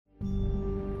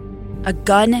a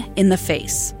gun in the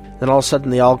face. Then all of a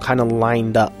sudden they all kind of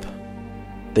lined up.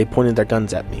 They pointed their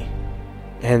guns at me.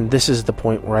 And this is the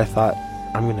point where I thought,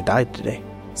 I'm going to die today.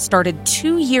 Started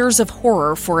 2 years of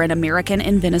horror for an American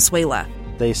in Venezuela.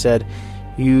 They said,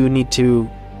 you need to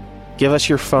give us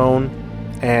your phone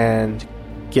and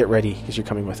get ready because you're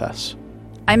coming with us.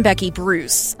 I'm Becky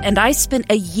Bruce, and I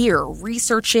spent a year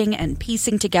researching and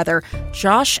piecing together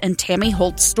Josh and Tammy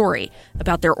Holt's story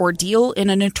about their ordeal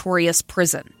in a notorious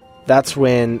prison. That's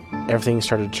when everything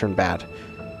started to turn bad.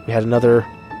 We had another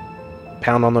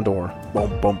pound on the door.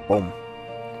 Boom, boom, boom.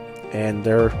 And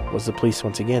there was the police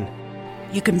once again.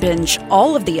 You can binge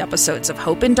all of the episodes of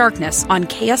Hope in Darkness on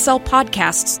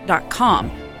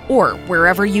KSLpodcasts.com or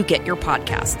wherever you get your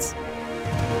podcasts.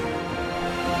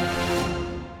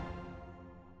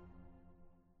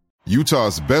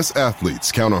 Utah's best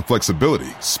athletes count on flexibility,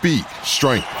 speed,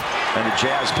 strength. And the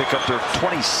Jazz pick up their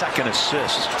 22nd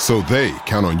assist. So they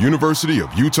count on University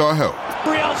of Utah Health.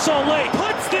 Real Soleil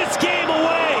puts this game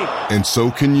away. And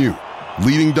so can you.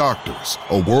 Leading doctors,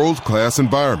 a world-class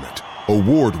environment,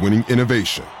 award-winning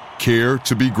innovation, care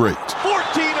to be great.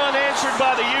 14 unanswered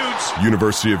by the Utes.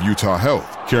 University of Utah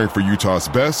Health, caring for Utah's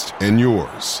best and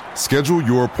yours. Schedule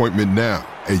your appointment now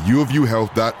at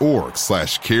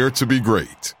uofuhealth.org/care to be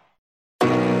great.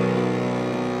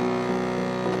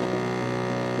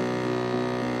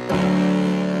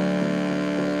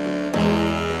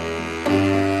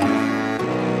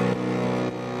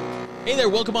 Hey there,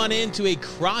 welcome on in to a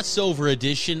crossover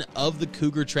edition of the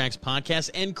Cougar Tracks podcast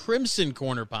and Crimson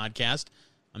Corner podcast.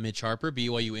 I'm Mitch Harper,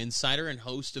 BYU insider and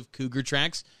host of Cougar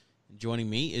Tracks. And joining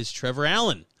me is Trevor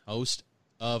Allen, host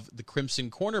of the Crimson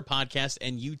Corner podcast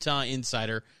and Utah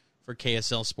insider for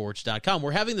KSLSports.com.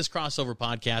 We're having this crossover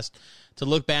podcast to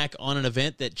look back on an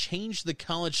event that changed the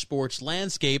college sports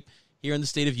landscape here in the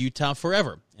state of Utah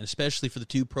forever, and especially for the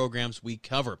two programs we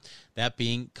cover, that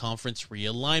being conference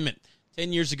realignment.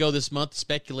 10 years ago this month,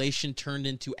 speculation turned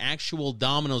into actual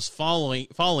dominoes falling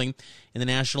in the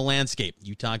national landscape.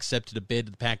 Utah accepted a bid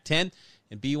to the Pac-10,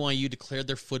 and BYU declared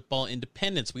their football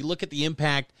independence. We look at the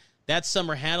impact that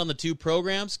summer had on the two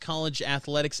programs, college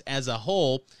athletics as a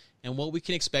whole, and what we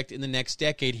can expect in the next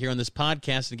decade here on this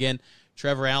podcast. And again,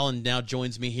 Trevor Allen now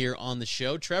joins me here on the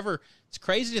show. Trevor, it's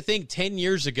crazy to think 10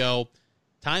 years ago,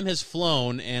 time has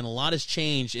flown, and a lot has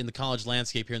changed in the college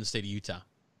landscape here in the state of Utah.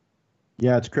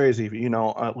 Yeah, it's crazy.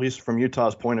 At least from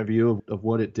Utah's point of view of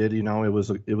what it did, it was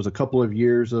a couple of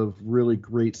years of really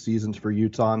great seasons for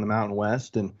Utah in the Mountain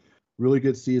West, and really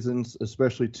good seasons,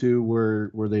 especially too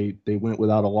where they went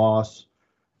without a loss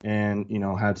and,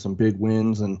 had some big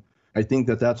wins. And I think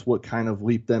that's what kind of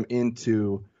leaped them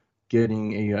into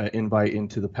getting a invite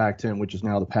into the Pac-10, which is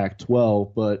now the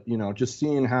Pac-12. But, just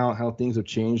seeing how things have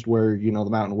changed where, the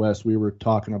Mountain West, we were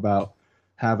talking about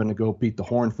having to go beat the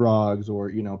Horned Frogs,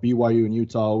 or BYU and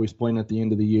Utah always playing at the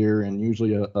end of the year, and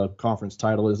usually a conference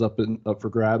title is up for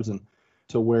grabs, and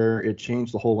to where it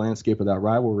changed the whole landscape of that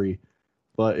rivalry.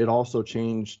 But it also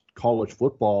changed college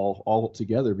football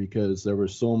altogether because there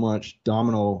was so much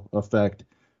domino effect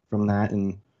from that,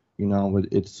 and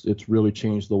it's really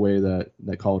changed the way that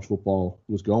college football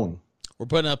was going. We're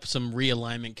putting up some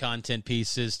realignment content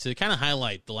pieces to kind of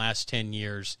highlight the last 10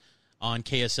 years on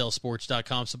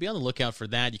KSLSports.com, so be on the lookout for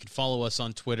that. You can follow us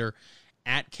on Twitter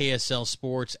at KSL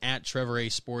Sports, at Trevor A.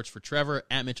 Sports for Trevor,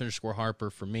 at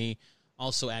Mitch_Harper for me,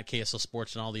 also at KSL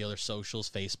Sports and all the other socials,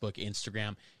 Facebook,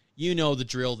 Instagram. You know the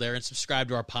drill there, and subscribe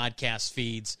to our podcast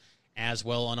feeds as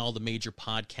well on all the major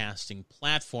podcasting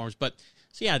platforms. But,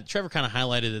 so yeah, Trevor kind of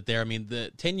highlighted it there. I mean,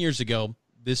 10 years ago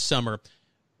this summer,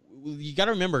 you got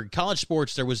to remember, college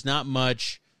sports, there was not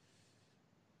much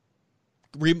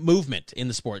movement in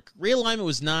the sport. Realignment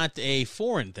was not a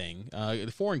foreign thing, a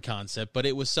foreign concept, but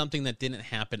it was something that didn't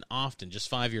happen often. Just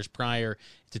 5 years prior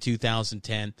to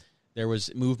 2010, there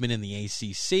was movement in the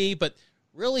ACC, but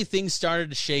really things started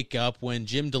to shake up when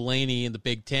Jim Delaney in the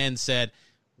Big Ten said,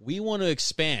 we want to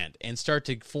expand and start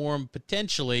to form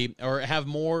potentially or have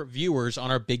more viewers on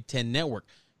our Big Ten network.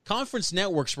 Conference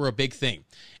networks were a big thing,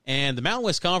 and the Mountain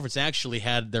West Conference actually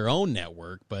had their own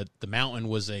network, but the Mountain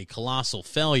was a colossal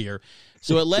failure.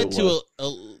 So it led to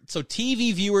so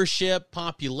TV viewership,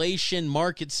 population,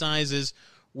 market sizes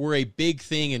were a big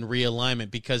thing in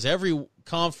realignment because every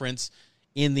conference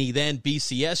in the then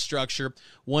BCS structure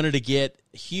wanted to get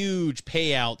huge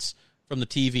payouts from the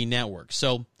TV network.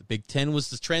 So the Big Ten was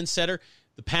the trendsetter.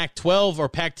 The Pac-12 or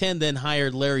Pac-10 then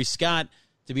hired Larry Scott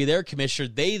to be their commissioner.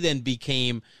 They then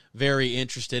became very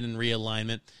interested in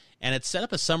realignment, and it set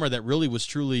up a summer that really was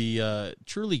truly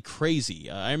crazy.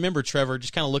 I remember, Trevor,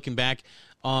 just kind of looking back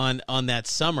on that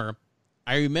summer,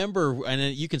 I remember, and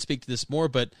you can speak to this more,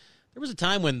 but there was a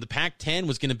time when the Pac-10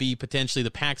 was going to be potentially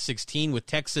the Pac-16 with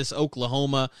Texas,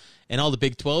 Oklahoma, and all the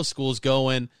Big 12 schools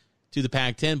going to the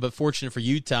Pac-10. But fortunate for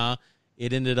Utah,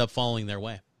 it ended up falling their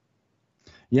way.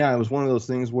 Yeah, it was one of those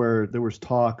things where there was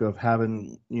talk of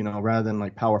having, rather than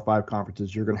like Power 5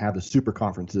 conferences, you're going to have the super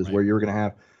conferences where you're going to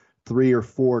have 3 or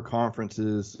 4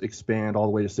 conferences expand all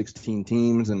the way to 16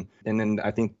 teams. And then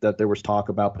I think that there was talk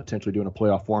about potentially doing a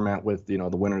playoff format with, the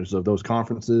winners of those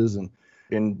conferences.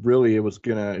 And really it was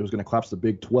gonna collapse the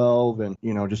Big 12 and,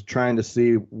 just trying to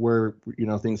see where,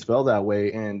 things fell that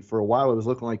way. And for a while it was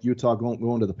looking like Utah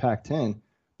going to the Pac-10.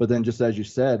 But then just as you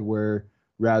said, where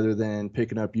rather than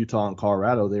picking up Utah and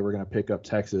Colorado, they were going to pick up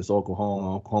Texas,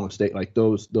 Oklahoma State, like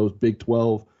those Big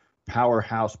 12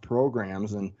 powerhouse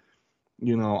programs. And,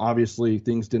 obviously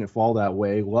things didn't fall that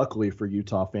way, luckily for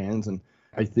Utah fans. And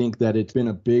I think that it's been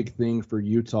a big thing for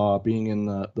Utah being in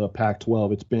the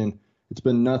Pac-12. It's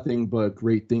been nothing but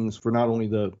great things for not only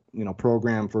the,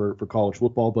 program for college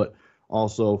football, but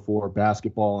also for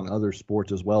basketball and other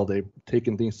sports as well. They've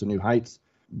taken things to new heights.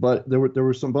 But there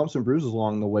were some bumps and bruises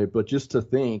along the way. But just to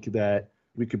think that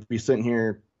we could be sitting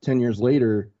here 10 years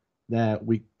later, that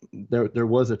there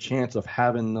was a chance of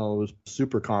having those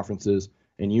super conferences,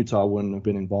 and Utah wouldn't have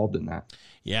been involved in that.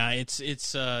 Yeah,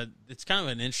 it's kind of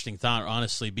an interesting thought,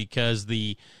 honestly, because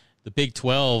the Big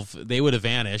 12, they would have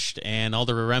vanished, and all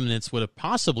the remnants would have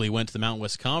possibly went to the Mountain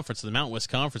West Conference. So the Mountain West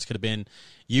Conference could have been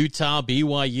Utah,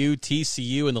 BYU,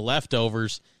 TCU, and the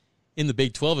leftovers. In the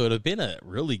Big 12, it would have been a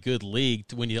really good league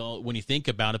when you think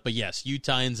about it. But yes,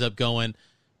 Utah ends up going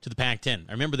to the Pac-10.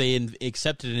 I remember they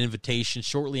accepted an invitation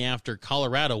shortly after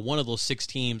Colorado. One of those 6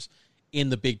 teams in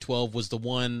the Big 12 was the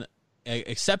one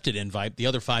accepted invite. The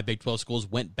other 5 Big 12 schools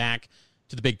went back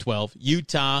to the Big 12.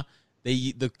 Utah,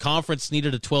 the conference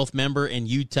needed a 12th member, and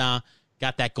Utah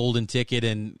got that golden ticket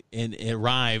and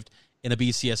arrived in a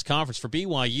BCS conference. For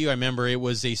BYU, I remember it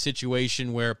was a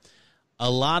situation where a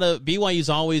lot of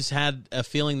BYU's always had a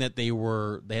feeling that they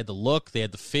had the look, they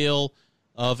had the feel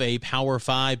of a Power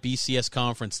 5 BCS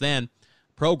conference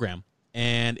program.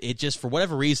 And it just, for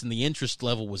whatever reason, the interest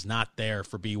level was not there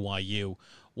for BYU.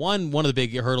 One of the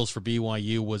big hurdles for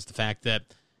BYU was the fact that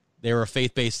they were a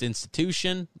faith-based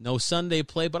institution, no Sunday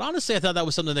play. But honestly, I thought that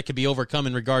was something that could be overcome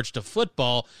in regards to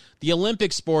football. The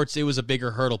Olympic sports, it was a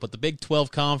bigger hurdle. But the Big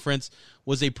 12 conference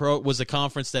was a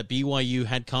conference that BYU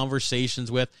had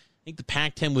conversations with. I think the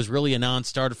Pac-10 was really a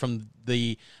non-starter from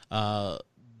the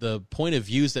point of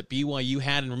views that BYU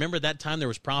had. And remember that time there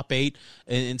was Prop 8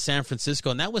 in San Francisco,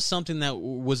 and that was something that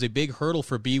was a big hurdle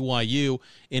for BYU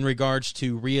in regards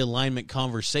to realignment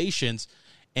conversations.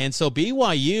 And so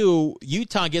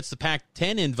Utah gets the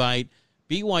Pac-10 invite.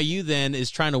 BYU then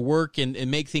is trying to work and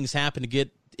make things happen to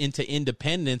get into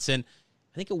independence. And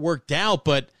I think it worked out,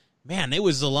 but man, there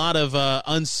was a lot of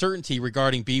uncertainty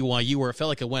regarding BYU where it felt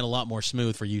like it went a lot more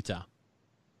smooth for Utah.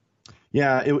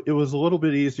 Yeah, it was a little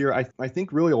bit easier. I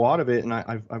think really a lot of it, and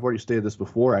I've already stated this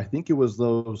before, I think it was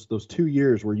those 2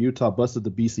 years where Utah busted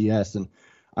the BCS, and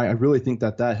I really think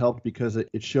that helped because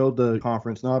it showed the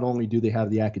conference not only do they have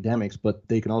the academics, but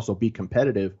they can also be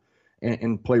competitive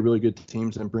and play really good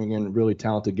teams and bring in really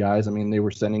talented guys. I mean, they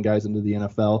were sending guys into the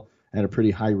NFL at a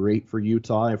pretty high rate for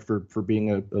Utah for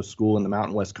being a school in the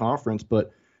Mountain West Conference.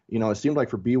 But, it seemed like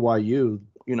for BYU,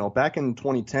 back in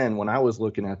 2010 when I was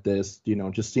looking at this,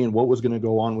 just seeing what was going to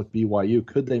go on with BYU,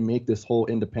 could they make this whole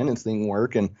independence thing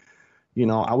work? And,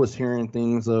 I was hearing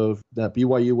things of that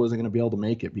BYU wasn't going to be able to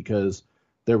make it because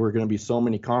there were going to be so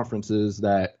many conferences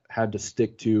that had to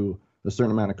stick to a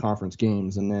certain amount of conference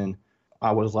games. And then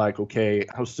I was like, okay,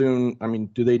 how soon? I mean,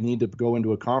 do they need to go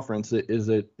into a conference? Is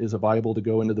it viable to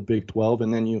go into the Big 12?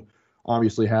 And then you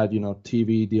obviously had,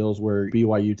 TV deals where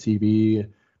BYU TV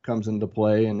comes into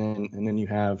play, and then you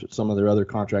have some of their other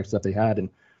contracts that they had. And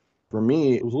for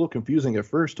me, it was a little confusing at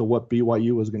first to what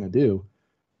BYU was going to do,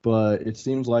 but it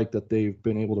seems like that they've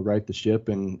been able to right the ship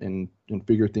and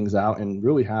figure things out and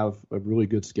really have a really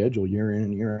good schedule year in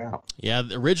and year out. Yeah,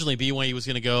 originally BYU was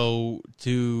going to go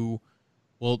to,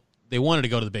 they wanted to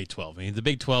go to the Big 12. I mean, the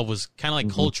Big 12 was kind of like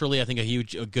culturally, I think,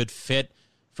 a good fit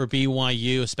for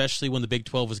BYU, especially when the Big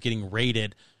 12 was getting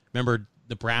rated. Remember,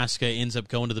 Nebraska ends up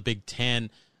going to the Big 10.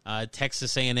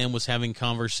 Texas A&M was having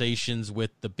conversations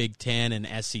with the Big 10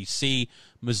 and SEC.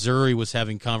 Missouri was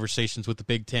having conversations with the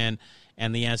Big 10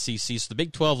 and the SEC. So the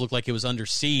Big 12 looked like it was under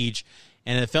siege,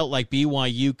 and it felt like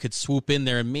BYU could swoop in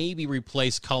there and maybe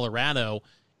replace Colorado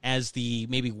as the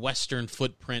maybe Western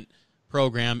footprint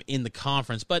program in the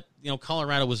conference. But,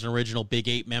 Colorado was an original Big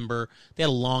 8 member. They had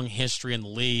a long history in the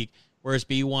league, whereas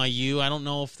BYU, I don't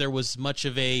know if there was much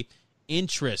of a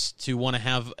interest to want to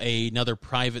have another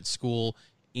private school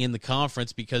in the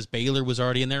conference because Baylor was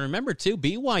already in there. Remember, too,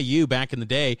 BYU back in the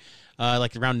day,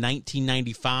 like around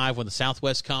 1995 when the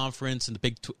Southwest Conference and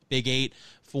the Big Eight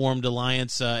formed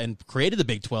alliance and created the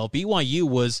Big 12, BYU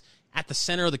was at the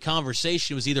center of the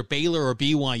conversation. It was either Baylor or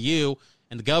BYU,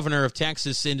 and the governor of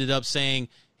Texas ended up saying,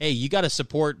 hey, you got to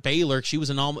support Baylor. She was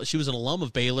an alum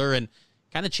of Baylor and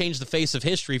kind of changed the face of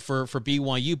history for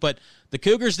BYU. But the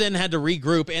Cougars then had to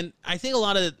regroup, and I think a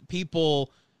lot of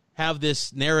people have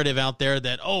this narrative out there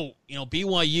that,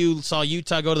 BYU saw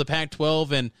Utah go to the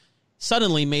Pac-12 and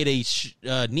suddenly made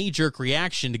a knee-jerk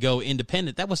reaction to go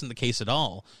independent. That wasn't the case at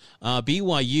all.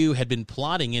 BYU had been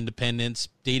plotting independence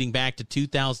dating back to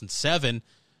 2007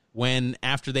 when,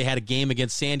 after they had a game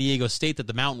against San Diego State that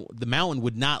the Mountain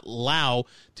would not allow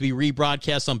to be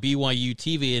rebroadcast on BYU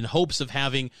TV in hopes of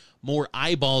having more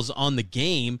eyeballs on the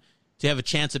game to have a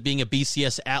chance of being a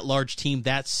BCS at-large team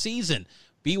that season.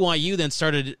 BYU then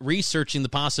started researching the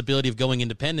possibility of going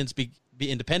independent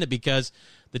because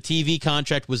the TV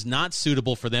contract was not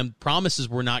suitable for them. Promises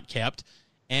were not kept,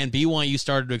 and BYU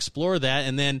started to explore that.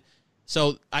 And then,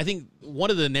 so I think one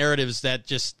of the narratives that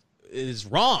just is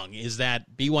wrong is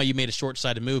that BYU made a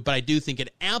short-sighted move, but I do think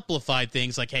it amplified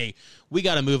things like, hey, we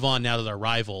got to move on now that our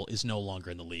rival is no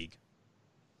longer in the league.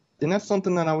 And that's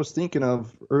something that I was thinking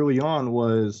of early on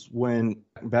was when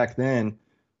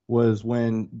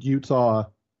Utah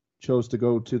chose to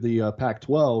go to the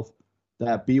Pac-12,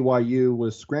 that BYU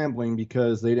was scrambling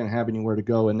because they didn't have anywhere to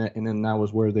go, and then that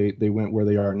was where they went where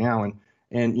they are now. And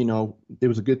it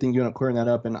was a good thing you ended up clearing that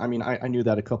up. And I mean, I knew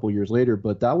that a couple years later,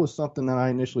 but that was something that I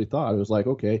initially thought. It was like,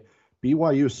 okay,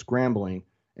 BYU is scrambling,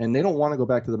 and they don't want to go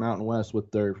back to the Mountain West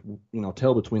with their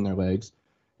tail between their legs.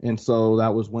 And so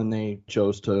that was when they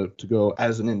chose to go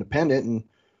as an independent. And,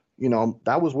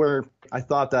 that was where I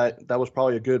thought that was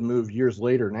probably a good move years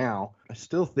later now. I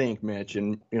still think, Mitch,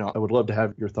 and, I would love to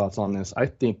have your thoughts on this. I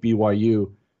think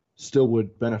BYU still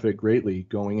would benefit greatly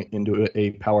going into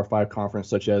a Power 5 conference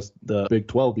such as the Big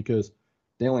 12 because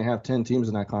they only have 10 teams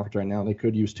in that conference right now. They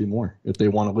could use 2 more if they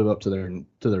want to live up to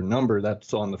their number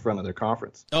that's on the front of their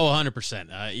conference. Oh, 100%.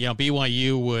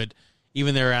 BYU would –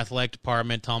 even their athletic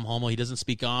department, Tom Hummel, he doesn't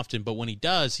speak often, but when he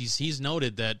does, he's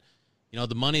noted that,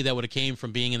 the money that would have came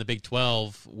from being in the Big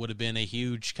 12 would have been a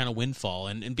huge kind of windfall.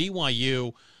 And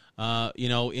BYU,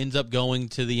 ends up going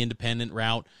to the independent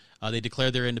route. They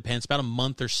declared their independence about a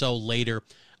month or so later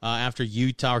after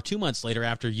Utah, or 2 months later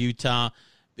after Utah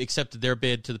accepted their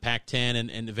bid to the Pac-10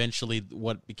 and eventually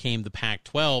what became the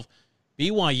Pac-12.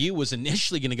 BYU was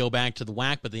initially going to go back to the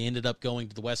WAC, but they ended up going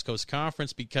to the West Coast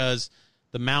Conference because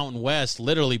the Mountain West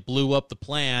literally blew up the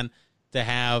plan to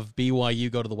have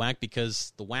BYU go to the WAC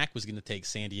because the WAC was going to take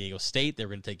San Diego State, they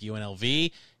were going to take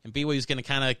UNLV, and BYU was going to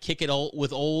kind of kick it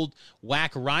with old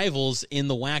WAC rivals in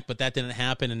the WAC, but that didn't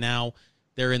happen, and now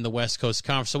they're in the West Coast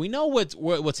Conference. So we know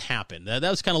what's happened. That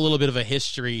was kind of a little bit of a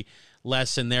history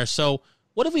lesson there. So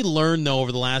what have we learned, though,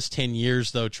 over the last 10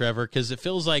 years, though, Trevor? Because it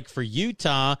feels like for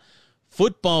Utah,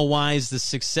 football-wise, the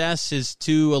success is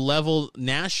to a level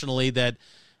nationally that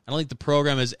I don't think the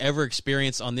program has ever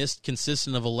experienced on this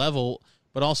consistent of a level,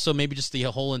 but also maybe just the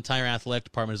whole entire athletic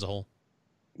department as a whole.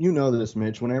 You know this,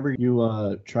 Mitch. Whenever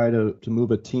you try to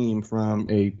move a team from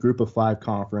a Group of 5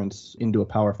 conference into a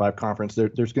Power 5 conference,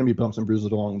 there's going to be bumps and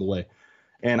bruises along the way.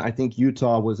 And I think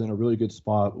Utah was in a really good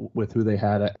spot with who they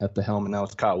had at the helm, and that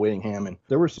was Kyle Whittingham. And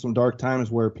there were some dark times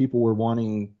where people were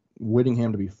wanting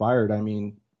Whittingham to be fired. I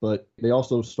mean, but they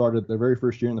also started their very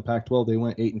first year in the Pac-12. They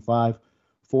went 8-5.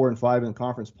 4-5 in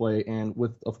conference play, and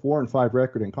with a 4-5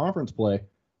 record in conference play,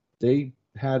 they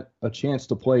had a chance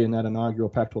to play in that inaugural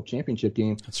Pac-12 championship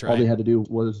game. That's right. All they had to do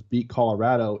was beat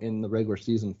Colorado in the regular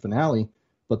season finale,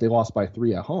 but they lost by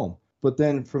 3 at home. But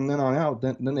then from then on out,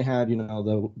 then they had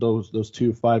those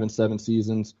 2 5-7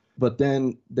 seasons. But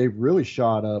then they really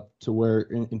shot up to where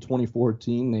in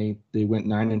 2014 they went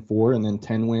 9-4, and then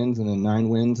 10 wins, and then 9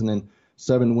 wins, and then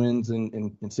 7 wins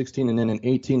in 16, and then in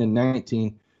 18 and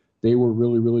 19. They were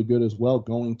really, really good as well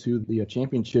going to the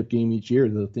championship game each year.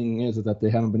 The thing is that they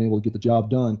haven't been able to get the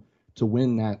job done to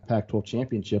win that Pac-12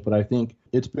 championship. But I think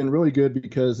it's been really good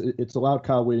because it's allowed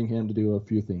Kyle Whittingham to do a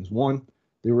few things. One,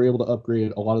 they were able to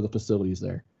upgrade a lot of the facilities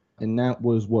there. And that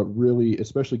was what really,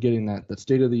 especially getting that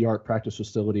state-of-the-art practice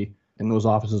facility and those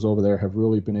offices over there have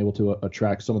really been able to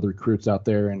attract some of the recruits out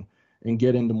there and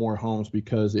get into more homes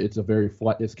because it's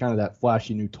it's kind of that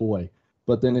flashy new toy.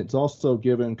 But then it's also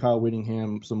given Kyle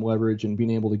Whittingham some leverage and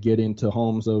being able to get into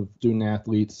homes of student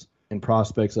athletes and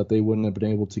prospects that they wouldn't have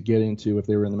been able to get into if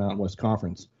they were in the Mountain West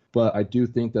Conference. But I do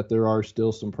think that there are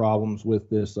still some problems with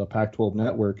this Pac-12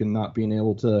 network and not being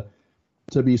able to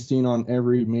be seen on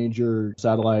every major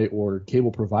satellite or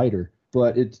cable provider.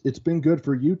 But it's been good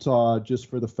for Utah just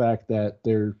for the fact that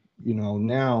they're,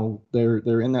 now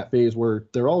they're in that phase where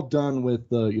they're all done with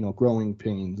the, growing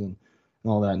pains and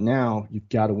all that. Now you've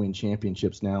got to win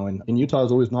championships now. And Utah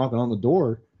is always knocking on the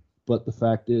door. But the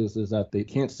fact is that they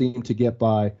can't seem to get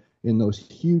by in those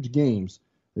huge games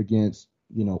against,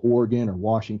 Oregon or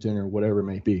Washington or whatever it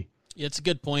may be. Yeah, it's a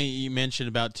good point you mentioned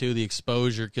about, too, the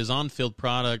exposure, because on-field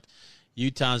product,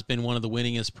 Utah's been one of the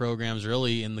winningest programs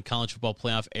really in the college football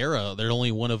playoff era. They're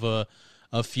only one of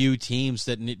a few teams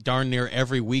that darn near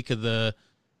every week of the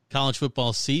college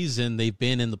football season, they've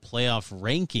been in the playoff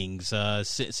rankings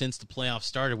since the playoffs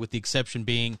started, with the exception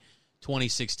being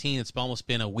 2016. It's almost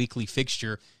been a weekly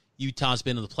fixture. Utah's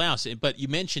been in the playoffs. But you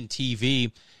mentioned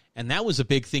TV, and that was a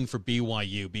big thing for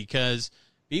BYU because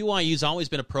BYU's always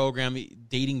been a program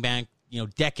dating back,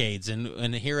 decades.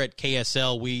 And here at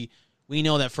KSL, we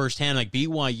know that firsthand. Like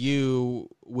BYU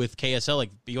with KSL, like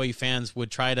BYU fans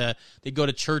they'd go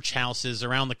to church houses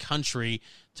around the country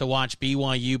to watch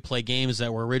BYU play games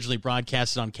that were originally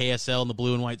broadcasted on KSL and the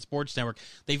Blue and White Sports Network.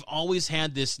 They've always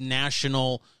had this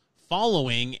national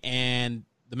following, and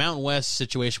the Mountain West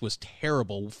situation was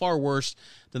terrible, far worse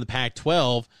than the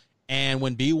Pac-12. And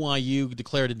when BYU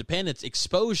declared independence,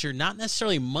 exposure, not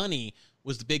necessarily money,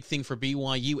 was the big thing for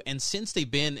BYU. And since they've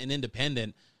been an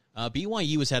independent,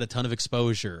 BYU has had a ton of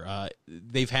exposure.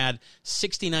 They've had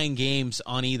 69 games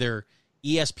on either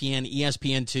ESPN,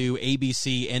 ESPN2,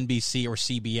 ABC, NBC, or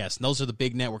CBS. And those are the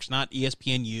big networks, not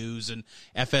ESPNUs and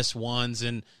FS1s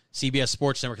and CBS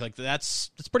Sports Network. Like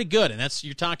that's pretty good. And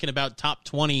you're talking about top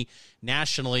 20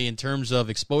 nationally in terms of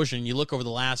exposure. And you look over the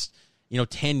last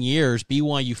 10 years,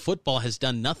 BYU football has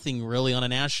done nothing really on a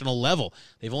national level.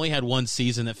 They've only had one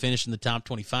season that finished in the top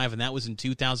 25, and that was in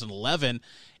 2011.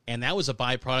 And that was a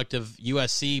byproduct of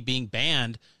USC being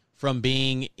banned from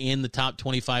being in the top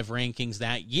 25 rankings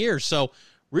that year. So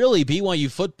really, BYU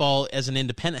football as an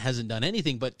independent hasn't done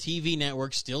anything, but TV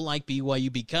networks still like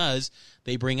BYU because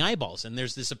they bring eyeballs. And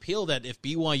there's this appeal that if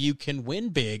BYU can win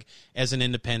big as an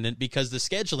independent, because the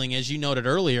scheduling, as you noted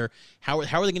earlier, how are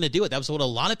they going to do it? That was what a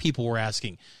lot of people were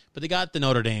asking. But they got the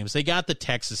Notre Dames, they got the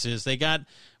Texases, they got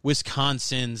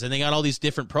Wisconsins, and they got all these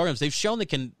different programs. They've shown they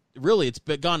can really, it's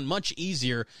gone much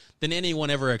easier than anyone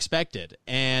ever expected.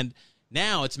 And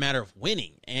now it's a matter of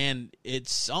winning. And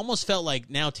it's almost felt like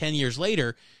now 10 years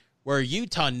later where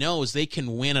Utah knows they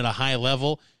can win at a high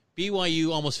level.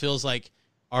 BYU almost feels like,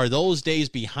 are those days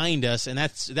behind us? And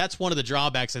that's one of the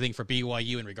drawbacks, I think, for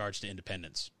BYU in regards to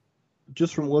independence.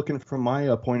 Just from looking from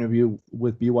my point of view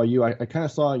with BYU, I kind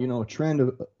of saw, a trend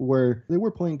of where they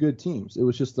were playing good teams. It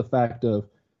was just the fact of,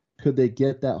 could they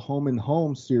get that home and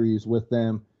home series with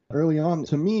them early on?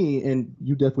 To me, and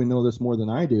you definitely know this more than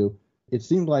I do, it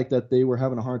seemed like that they were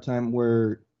having a hard time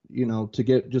where, to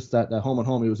get just that home and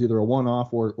home, it was either a one-off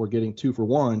or getting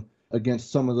 2-for-1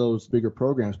 against some of those bigger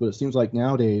programs. But it seems like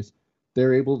nowadays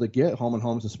they're able to get home and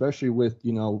homes, especially with,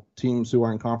 teams who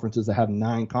are in conferences that have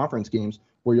 9 conference games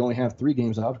where you only have 3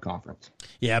 games out of conference.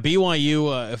 Yeah,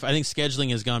 BYU, I think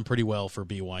scheduling has gone pretty well for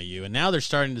BYU. And now they're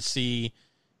starting to see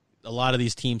a lot of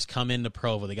these teams come into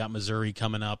Provo. They got Missouri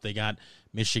coming up. They got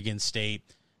Michigan State.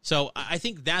 So I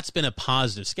think that's been a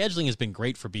positive. Scheduling has been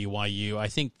great for BYU. I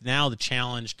think now the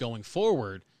challenge going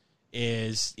forward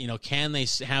is, can they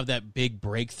have that big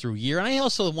breakthrough year? And I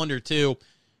also wonder, too,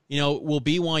 will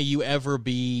BYU ever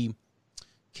be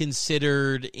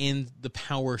considered in the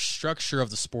power structure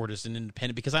of the sport as an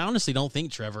independent? Because I honestly don't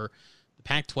think, Trevor, the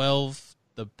Pac-12,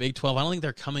 the Big 12, I don't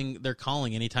think they're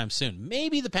calling anytime soon.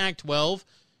 Maybe the Pac-12,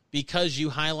 because you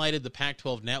highlighted the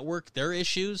Pac-12 network, their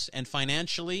issues, and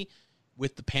financially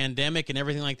with the pandemic and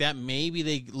everything like that, maybe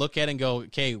they look at it and go,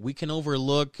 okay, we can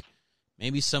overlook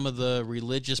maybe some of the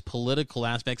religious, political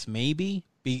aspects, and see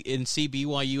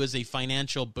BYU as a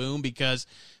financial boom, because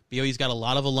BYU's got a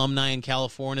lot of alumni in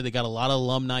California. They got a lot of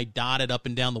alumni dotted up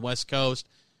and down the West Coast.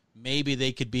 Maybe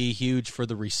they could be huge for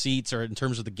the receipts or in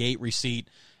terms of the gate receipt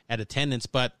at attendance,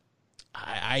 but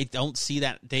I don't see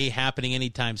that day happening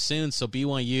anytime soon. So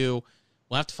BYU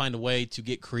will have to find a way to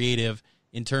get creative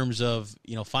in terms of,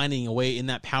 finding a way in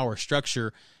that power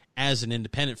structure as an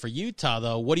independent. For Utah,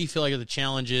 though, what do you feel like are the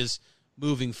challenges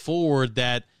moving forward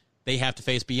that they have to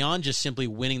face beyond just simply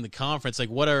winning the conference? Like,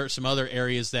 what are some other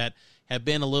areas that have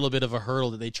been a little bit of a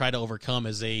hurdle that they try to overcome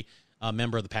as a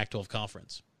member of the Pac-12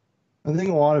 conference? I think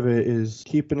a lot of it is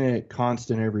keeping it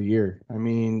constant every year. I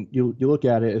mean, you look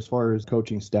at it as far as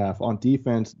coaching staff. On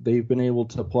defense, they've been able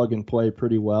to plug and play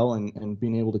pretty well and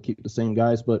being able to keep the same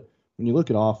guys. But when you look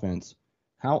at offense,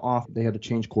 how often they had to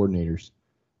change coordinators.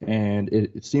 And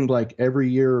it seemed like every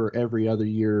year or every other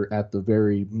year at the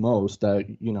very most,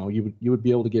 you would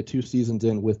be able to get 2 seasons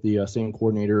in with the same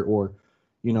coordinator or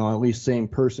at least same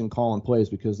person calling plays,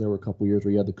 because there were a couple years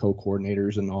where you had the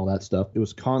co-coordinators and all that stuff. It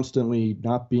was constantly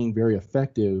not being very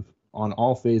effective on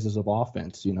all phases of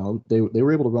offense. They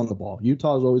were able to run the ball.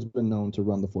 Utah has always been known to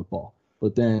run the football,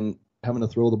 but then having to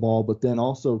throw the ball, but then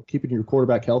also keeping your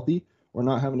quarterback healthy or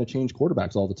not having to change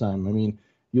quarterbacks all the time. I mean,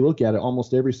 you look at it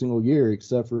almost every single year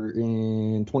except for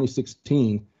in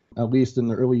 2016, at least in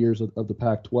the early years of the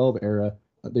Pac-12 era,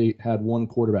 they had one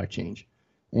quarterback change.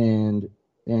 And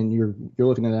you're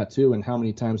looking at that too, and how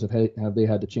many times have they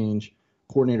had to change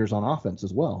coordinators on offense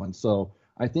as well. And so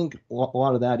I think a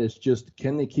lot of that is just,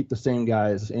 can they keep the same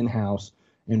guys in-house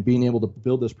and being able to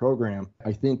build this program?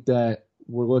 I think that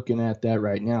we're looking at that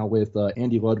right now with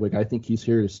Andy Ludwig. I think he's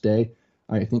here to stay.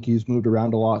 I think he's moved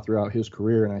around a lot throughout his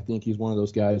career, and I think he's one of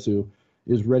those guys who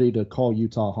is ready to call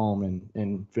Utah home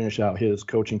and finish out his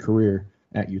coaching career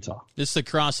at Utah. This is the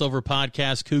Crossover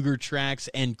Podcast, Cougar Tracks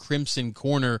and Crimson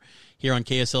Corner here on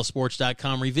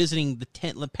KSLSports.com, revisiting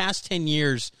the past 10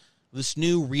 years of this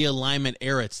new realignment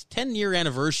era. It's 10-year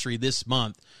anniversary this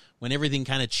month when everything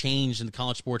kind of changed in the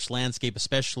college sports landscape,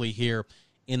 especially here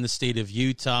in the state of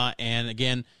Utah. And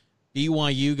again,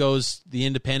 BYU goes the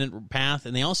independent path,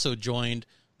 and they also joined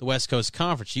the West Coast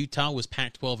Conference. Utah was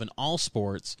Pac-12 in all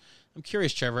sports. I'm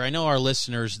curious, Trevor, I know our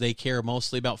listeners, they care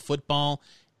mostly about football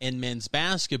and men's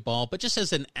basketball, but just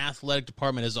as an athletic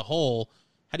department as a whole,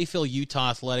 how do you feel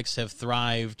Utah athletics have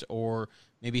thrived or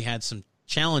maybe had some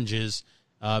challenges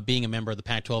being a member of the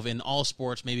Pac-12 in all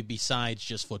sports, maybe besides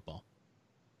just football?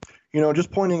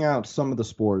 Just pointing out some of the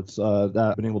sports that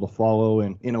I've been able to follow.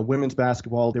 And, women's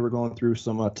basketball, they were going through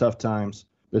some tough times,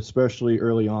 especially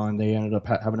early on. They ended up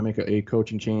having to make a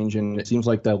coaching change, and it seems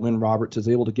like that Lynn Roberts is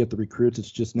able to get the recruits. It's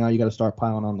just now you got to start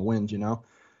piling on the wins,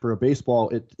 For a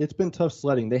baseball, it's been tough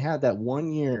sledding. They had that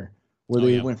 1 year where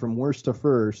they went from worst to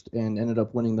first and ended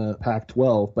up winning the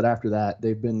Pac-12. But after that,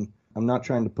 they've been, I'm not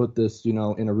trying to put this, in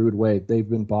a rude way, they've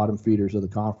been bottom feeders of the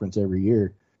conference every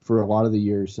year for a lot of the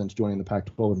years since joining the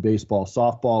Pac-12 in baseball.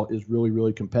 Softball is really,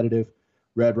 really competitive.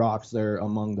 Red Rocks, they're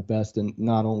among the best in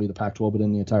not only the Pac-12 but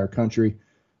in the entire country.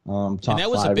 Top and that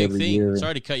was five a big every thing. year.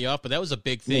 Sorry to cut you off, but that was a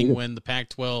big thing when the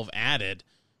Pac-12 added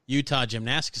Utah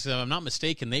Gymnastics. If I'm not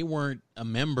mistaken, they weren't a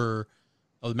member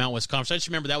of the Mountain West Conference. I just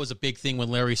remember that was a big thing when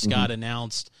Larry Scott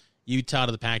announced Utah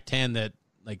to the Pac-10, that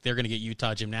they're going to get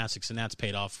Utah Gymnastics, and that's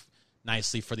paid off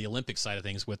nicely for the Olympic side of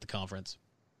things with the conference.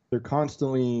 They're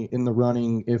constantly in the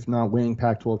running, if not winning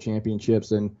Pac-12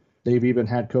 championships, and they've even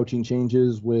had coaching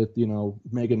changes with,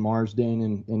 Megan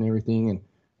Marsden and everything,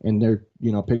 and they're,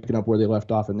 picking up where they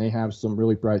left off, and they have some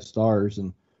really bright stars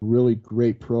and really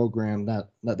great program that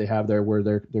they have there, where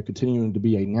they're continuing to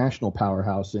be a national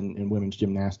powerhouse in women's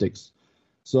gymnastics.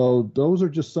 So those are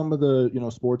just some of the,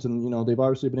 sports, and, they've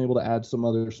obviously been able to add some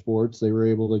other sports. They were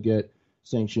able to get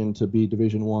sanctioned to be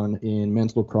Division I in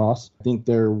men's lacrosse. I think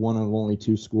they're one of only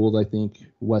two schools, I think,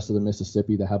 west of the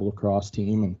Mississippi that have a lacrosse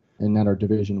team and that are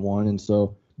Division I. And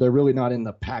so they're really not in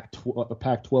the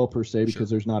Pac-12 per se, because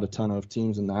there's not a ton of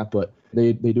teams in that, but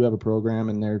they do have a program,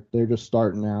 and they're just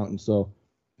starting out. And so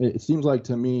it seems like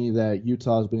to me that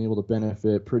Utah has been able to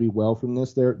benefit pretty well from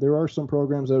this. There are some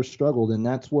programs that have struggled, and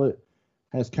that's what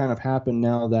has kind of happened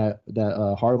now that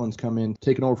Harlan's come in,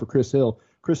 taking over for Chris Hill.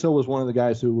 Chris Hill was one of the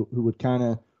guys who would kind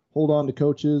of hold on to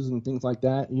coaches and things like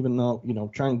that, even though,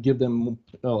 try and give them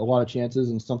a lot of chances,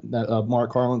 and something that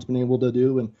Mark Harlan's been able to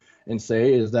do and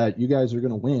say is that you guys are going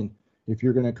to win. If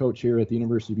you're going to coach here at the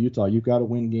University of Utah, you've got to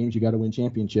win games, you got to win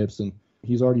championships. And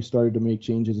he's already started to make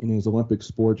changes in his Olympic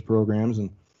sports programs,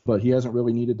 but he hasn't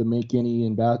really needed to make any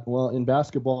in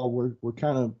basketball. We'll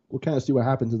kind of see what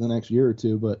happens in the next year or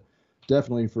two, but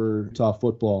definitely for Utah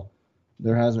football,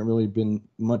 there hasn't really been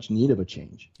much need of a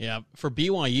change. Yeah, for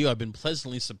BYU, I've been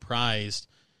pleasantly surprised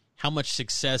how much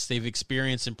success they've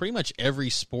experienced in pretty much every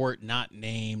sport not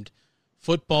named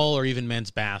football or even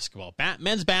men's basketball.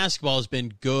 Men's basketball has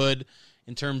been good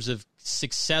in terms of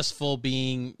successful,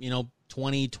 being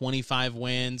 20, 25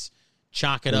 wins,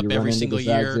 chalk it up every single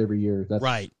year. Every year, that's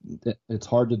right. It's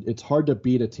hard to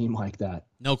beat a team like that.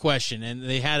 No question, and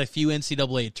they had a few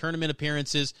NCAA tournament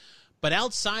appearances. But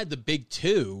outside the big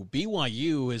two,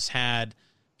 BYU has had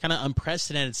kind of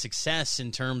unprecedented success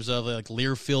in terms of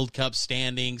Learfield Cup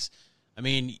standings. I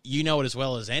mean, you know it as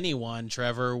well as anyone,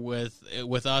 Trevor,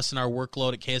 with us and our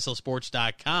workload at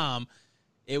KSLSports.com.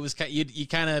 It was you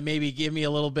kind of maybe give me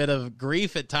a little bit of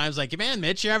grief at times, like, man,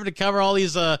 Mitch, you're having to cover all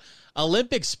these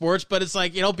Olympic sports, but it's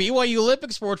like, BYU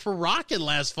Olympic sports were rocking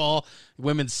last fall.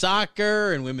 Women's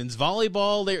soccer and women's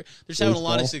volleyball, they're just having a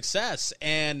lot of success,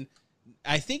 and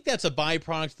I think that's a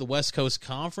byproduct of the West Coast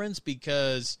Conference,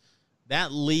 because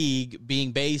that league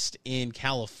being based in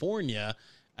California,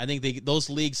 I think those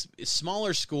leagues,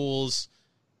 smaller schools,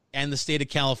 and the state of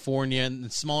California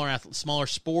and smaller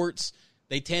sports,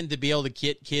 they tend to be able to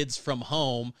get kids from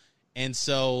home, and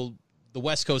so the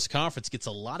West Coast Conference gets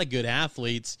a lot of good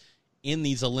athletes in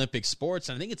these Olympic sports,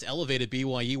 and I think it's elevated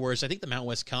BYU, whereas I think the Mountain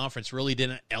West Conference really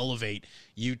didn't elevate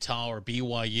Utah or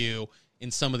BYU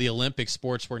in some of the Olympic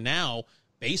sports, where now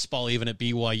baseball, even at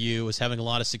BYU, is having a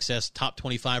lot of success, top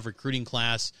 25 recruiting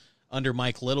class under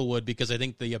Mike Littlewood, because I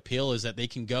think the appeal is that they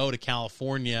can go to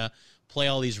California, play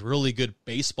all these really good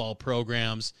baseball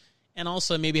programs, and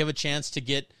also maybe have a chance to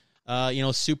get to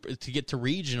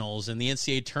regionals and the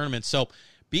NCAA tournament. So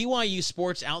BYU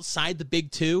sports outside the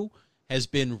Big Two has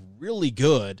been really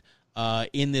good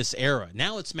in this era.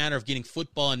 Now it's a matter of getting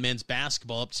football and men's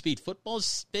basketball up to speed.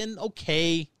 Football's been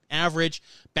okay, average.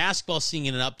 Basketball's seeing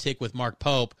an uptick with Mark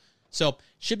Pope. So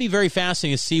should be very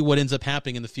fascinating to see what ends up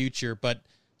happening in the future. But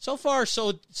so far,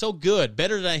 so good.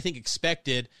 Better than I think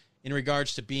expected in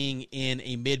regards to being in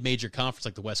a mid-major conference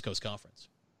like the West Coast Conference.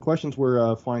 Questions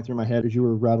were flying through my head as you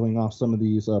were rattling off some of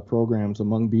these programs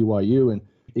among BYU, and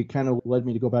it kind of led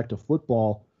me to go back to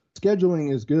football.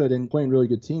 Scheduling is good and playing really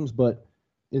good teams, but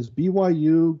is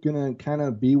BYU going to kind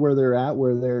of be where they're at,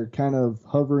 where they're kind of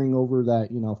hovering over that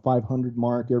 500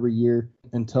 mark every year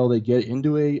until they get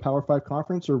into a Power 5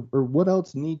 conference, or what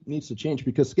else needs to change?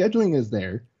 Because scheduling is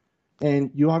there,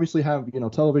 and you obviously have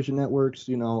television networks.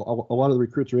 A lot of the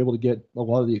recruits are able to get a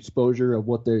lot of the exposure of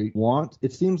what they want.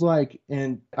 It seems like,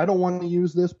 and I don't want to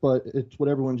use this, but it's what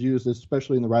everyone's used,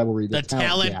 especially in the rivalry. The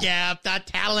talent gap.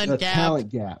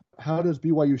 How does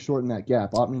BYU shorten that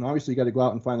gap? I mean, obviously you got to go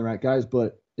out and find the right guys,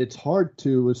 but it's hard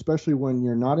to, especially when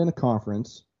you're not in a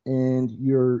conference and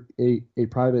you're a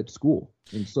private school.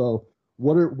 And so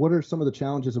what are some of the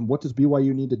challenges, and what does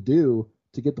BYU need to do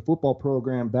to get the football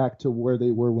program back to where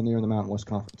they were when they were in the Mountain West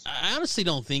Conference? I honestly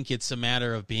don't think it's a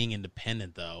matter of being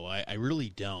independent, though. I really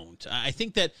don't. I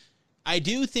think that I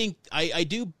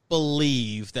do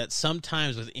believe that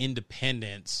sometimes with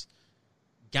independence,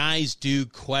 guys do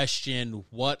question,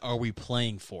 what are we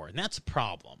playing for? And that's a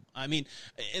problem. I mean,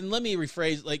 and let me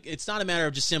rephrase, it's not a matter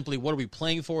of just simply what are we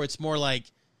playing for. It's more like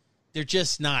they're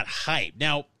just not hyped.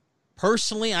 Now,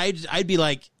 personally, I'd be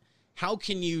like, how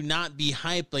can you not be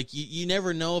hyped? Like, you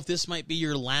never know if this might be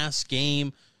your last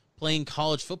game playing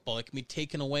college football. It can be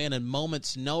taken away in a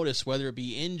moment's notice, whether it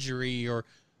be injury or,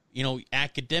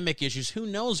 academic issues. Who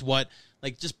knows what?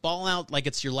 Like, just ball out like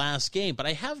it's your last game. But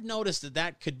I have noticed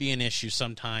that could be an issue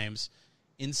sometimes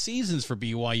in seasons for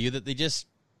BYU, that they just,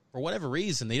 for whatever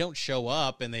reason, they don't show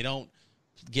up and they don't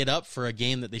get up for a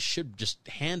game that they should just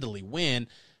handily win.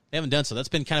 They haven't done so. That's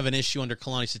been kind of an issue under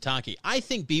Kalani Sitake. I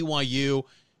think BYU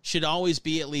should always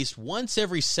be at least once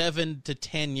every 7 to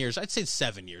 10 years. I'd say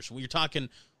 7 years. When you're talking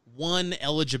one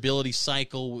eligibility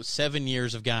cycle with 7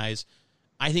 years of guys,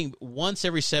 I think once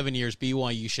every 7 years,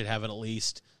 BYU should have at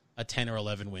least a 10 or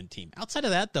 11 win team. Outside of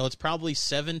that, though, it's probably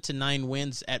 7 to 9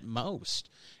 wins at most.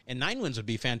 And 9 wins would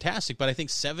be fantastic, but I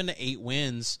think 7 to 8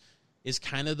 wins is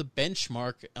kind of the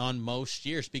benchmark on most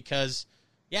years because,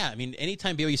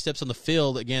 anytime BYU steps on the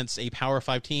field against a Power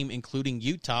 5 team, including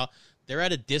Utah, they're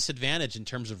at a disadvantage in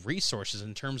terms of resources,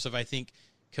 in terms of, I think,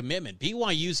 commitment.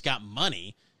 BYU's got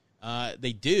money.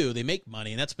 They do. They make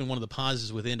money, and that's been one of the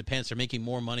positives with independence. They're making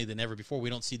more money than ever before. We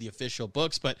don't see the official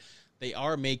books, but they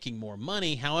are making more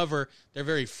money. However, they're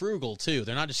very frugal, too.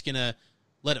 They're not just going to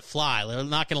let it fly. They're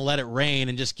not going to let it rain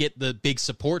and just get the big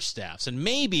support staffs. And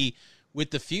maybe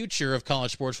with the future of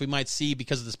college sports, we might see,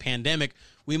 because of this pandemic,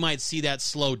 we might see that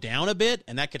slow down a bit,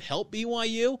 and that could help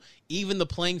BYU, even the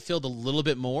playing field a little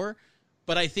bit more.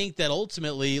 But I think that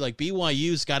ultimately,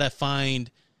 BYU's got to find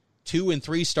 2- and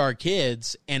 3-star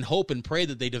kids and hope and pray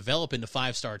that they develop into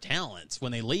 5-star talents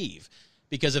when they leave.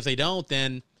 Because if they don't,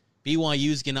 then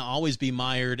BYU's going to always be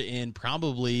mired in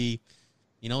probably,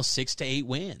 6 to 8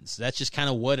 wins. That's just kind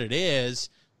of what it is.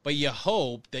 But you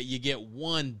hope that you get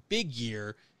one big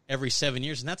year every 7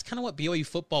 years. And that's kind of what BYU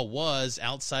football was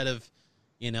outside of,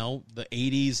 the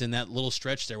 80s and that little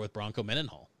stretch there with Bronco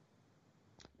Mendenhall.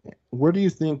 Where do you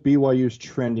think BYU's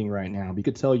trending right now? We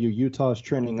could tell you Utah's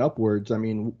trending upwards. I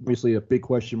mean, obviously a big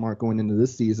question mark going into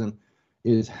this season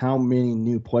is how many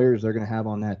new players they're going to have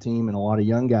on that team, and a lot of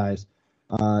young guys,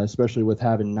 especially with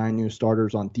having 9 new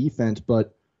starters on defense.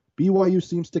 But BYU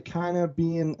seems to kind of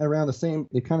be in around the same.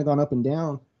 They've kind of gone up and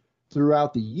down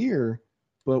throughout the year.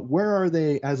 But where are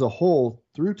they as a whole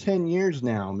through 10 years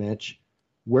now, Mitch?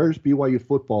 Where's BYU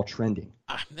football trending?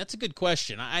 That's a good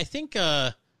question. I think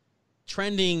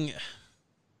trending,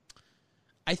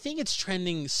 I think it's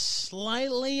trending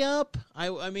slightly up.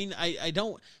 I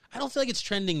don't feel like it's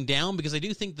trending down, because I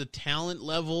do think the talent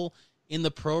level in the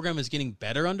program is getting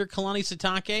better under Kalani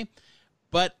Sitake.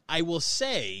 But I will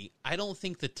say, I don't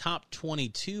think the top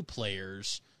 22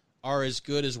 players are as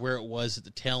good as where it was at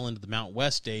the tail end of the Mount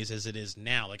West days as it is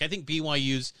now. Like, I think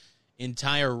BYU's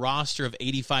entire roster of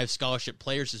 85 scholarship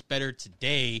players is better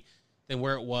today than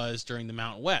where it was during the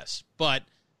Mountain West. But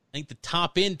I think the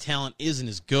top-end talent isn't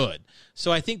as good.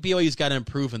 So I think BYU's got to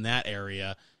improve in that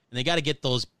area, and they got to get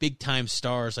those big-time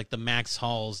stars like the Max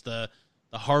Halls, the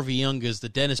Harvey Youngas, the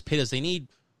Dennis Pittas. They need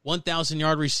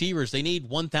 1,000-yard receivers. They need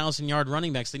 1,000-yard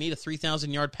running backs. They need a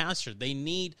 3,000-yard passer. They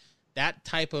need that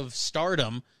type of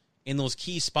stardom in those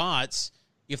key spots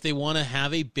if they want to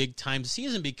have a big-time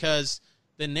season, because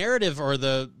the narrative or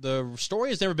the story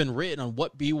has never been written on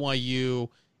what BYU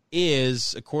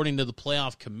is according to the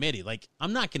playoff committee. Like,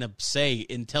 I'm not going to say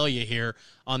and tell you here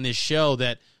on this show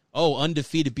that,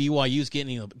 undefeated BYU is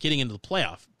getting into the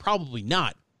playoff. Probably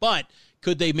not. But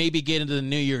could they maybe get into the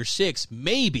New Year's Six?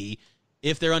 Maybe.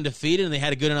 If they're undefeated and they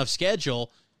had a good enough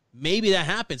schedule, maybe that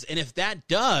happens. And if that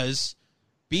does,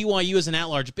 BYU is an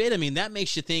at-large bid. I mean, that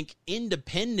makes you think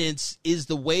independence is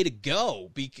the way to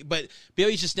go. But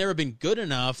BYU's just never been good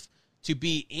enough to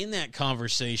be in that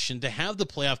conversation, to have the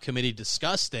playoff committee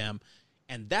discuss them.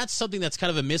 And that's something that's kind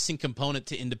of a missing component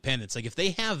to independence. Like, if they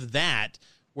have that,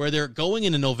 where they're going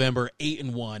into November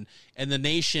 8-1, and the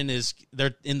nation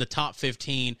they're in the top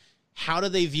 15, how do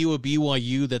they view a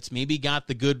BYU that's maybe got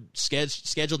the good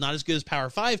schedule, not as good as Power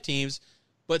 5 teams,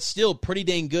 but still pretty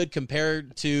dang good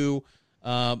compared to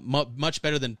much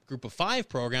better than Group of 5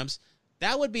 programs?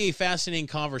 That would be a fascinating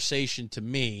conversation to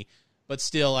me. But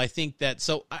still, I think that,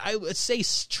 so I would say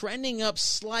trending up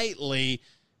slightly.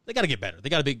 They got to get better. They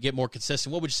got to get more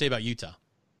consistent. What would you say about Utah?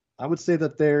 I would say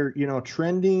that they're,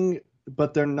 trending,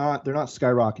 but they're not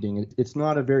skyrocketing. It's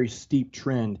not a very steep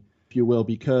trend, if you will,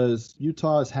 because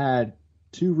Utah has had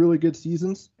 2 really good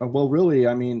seasons. Well, really,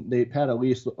 I mean, they've had at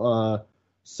least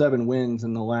 7 wins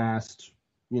in the last,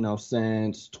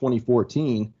 since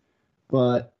 2014.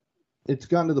 But it's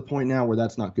gotten to the point now where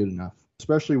that's not good enough,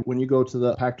 especially when you go to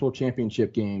the Pac-12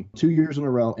 championship game 2 years in a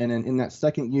row. And then in that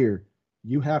second year,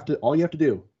 all you have to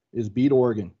do is beat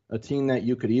Oregon, a team that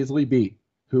you could easily beat,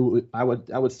 who I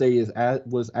would say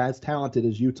was as talented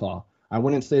as Utah. I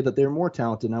wouldn't say that they're more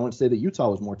talented, and I wouldn't say that Utah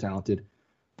was more talented,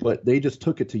 but they just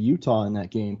took it to Utah in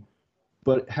that game.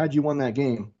 But had you won that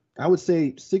game, I would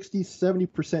say 60,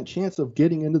 70% chance of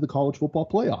getting into the college football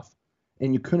playoff,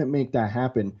 and you couldn't make that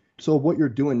happen. So what you're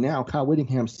doing now, Kyle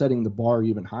Whittingham's setting the bar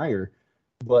even higher,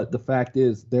 but the fact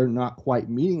is they're not quite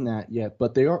meeting that yet,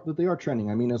 but they are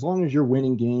trending. I mean, as long as you're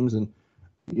winning games and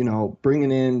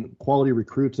bringing in quality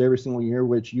recruits every single year,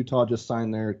 which Utah just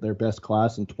signed their best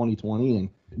class in 2020, and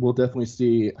we'll definitely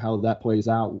see how that plays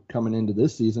out coming into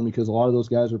this season, because a lot of those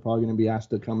guys are probably going to be asked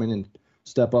to come in and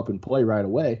step up and play right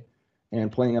away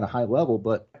and playing at a high level.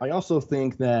 But I also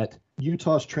think that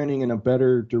Utah's trending in a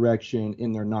better direction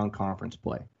in their non-conference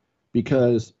play,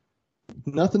 because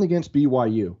nothing against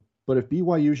BYU, but if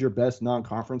BYU is your best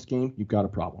non-conference game, you've got a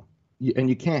problem. And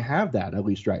you can't have that, at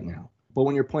least right now. But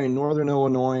when you're playing Northern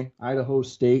Illinois, Idaho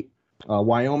State,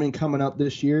 Wyoming coming up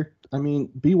this year, I mean,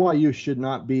 BYU should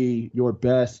not be your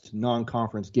best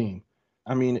non-conference game.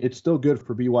 I mean, it's still good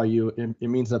for BYU. It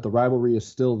means that the rivalry is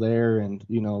still there, and,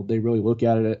 they really look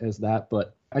at it as that.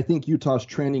 But I think Utah's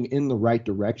trending in the right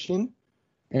direction.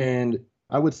 And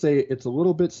I would say it's a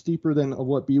little bit steeper than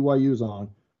what BYU's on,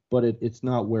 but it's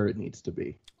not where it needs to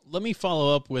be. Let me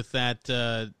follow up with that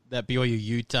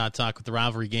BYU-Utah talk with the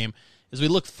rivalry game. As we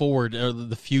look forward to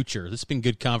the future, this has been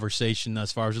good conversation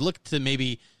thus far. As we look to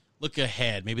maybe look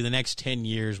ahead, maybe the next 10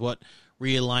 years, what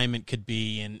realignment could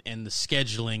be and the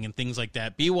scheduling and things like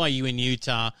that. BYU and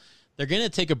Utah, they're going to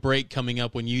take a break coming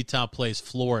up when Utah plays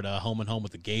Florida, home and home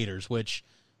with the Gators, which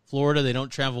Florida, they don't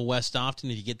travel west often.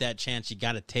 If you get that chance, you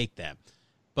got to take that.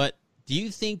 But do you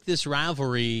think this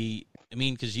rivalry, I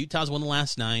mean, because Utah's won the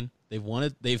last 9,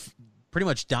 they've pretty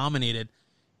much dominated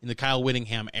in the Kyle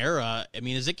Whittingham era. I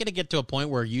mean, is it going to get to a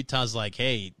point where Utah's like,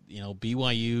 hey,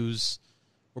 BYU's,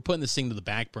 we're putting this thing to the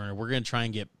back burner. We're going to try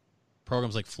and get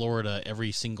programs like Florida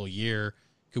every single year.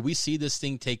 Could we see this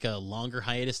thing take a longer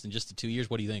hiatus than just the 2 years?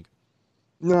 What do you think?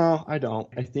 No, I don't.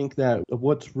 I think that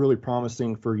what's really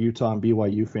promising for Utah and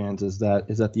BYU fans is that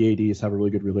the ADs have a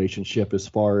really good relationship as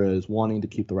far as wanting to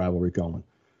keep the rivalry going.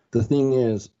 The thing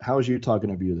is, how is Utah going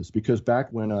to view this? Because back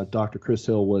when Dr. Chris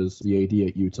Hill was the AD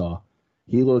at Utah,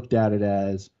 he looked at it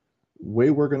as, way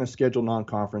we're going to schedule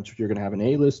non-conference, you're going to have an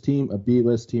A-list team, a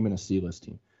B-list team, and a C-list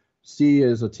team. C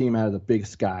is a team out of the Big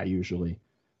Sky usually.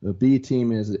 The B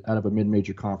team is out of a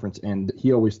mid-major conference, and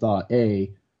he always thought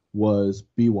A was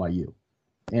BYU.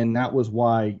 And that was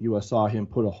why you saw him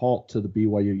put a halt to the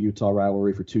BYU-Utah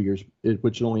rivalry for 2 years,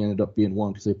 which only ended up being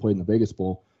one because they played in the Vegas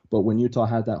Bowl. But when Utah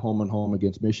had that home-and-home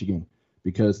against Michigan,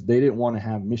 because they didn't want to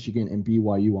have Michigan and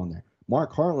BYU on there.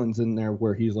 Mark Harlan's in there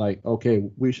where he's like, okay,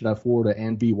 we should have Florida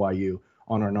and BYU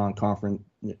on our non-conference,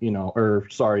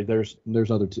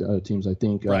 there's other teams, I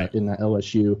think, right. In that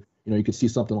LSU. You could see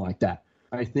something like that.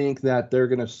 I think that they're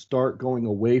going to start going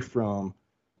away from,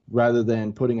 rather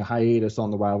than putting a hiatus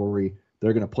on the rivalry,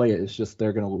 they're going to play it. It's just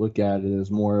they're going to look at it as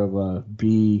more of a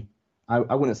B.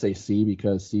 I wouldn't say C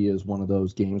because C is one of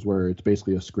those games where it's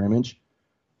basically a scrimmage.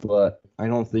 But I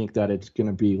don't think that it's going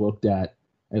to be looked at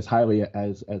as highly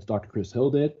as Dr. Chris Hill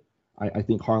did. I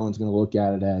think Harlan's going to look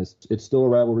at it as it's still a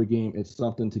rivalry game. It's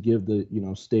something to give the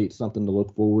state something to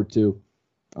look forward to.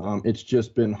 It's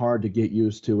just been hard to get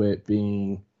used to it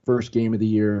being first game of the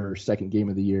year or second game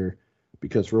of the year,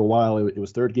 because for a while it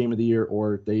was third game of the year,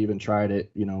 or they even tried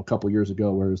it, a couple years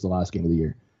ago where it was the last game of the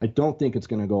year. I don't think it's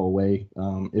going to go away.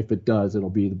 If it does,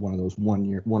 it'll be one of those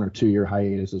 1 or 2 year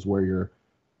hiatuses where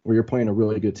you're playing a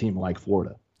really good team like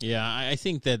Florida. Yeah, I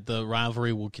think that the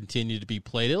rivalry will continue to be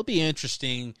played. It'll be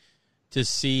interesting to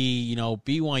see,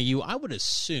 BYU, I would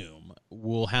assume,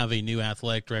 will have a new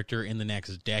athletic director in the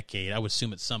next decade. I would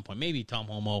assume at some point. Maybe Tom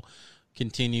Holmoe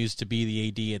continues to be the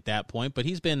AD at that point, but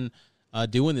he's been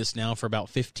doing this now for about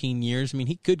 15 years. I mean,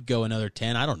 he could go another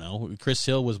 10. I don't know. Chris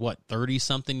Hill was,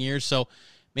 30-something years? So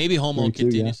maybe Holmoe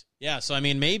continues. Yeah, so, I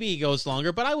mean, maybe he goes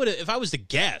longer. But if I was to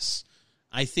guess,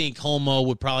 I think Holmoe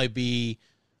would probably be,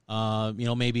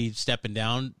 maybe stepping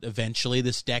down eventually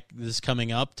this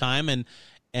coming up time and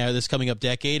this coming up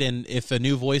decade. And if a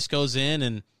new voice goes in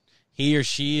and he or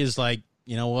she is like,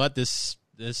 you know what, this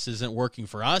isn't working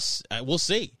for us, we'll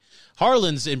see.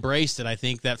 Harlan's embraced it. I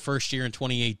think that first year in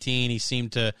 2018, he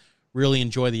seemed to really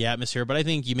enjoy the atmosphere. But I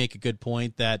think you make a good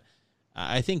point that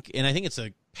I think it's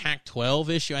a Pac-12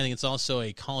 issue. I think it's also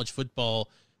a college football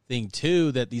thing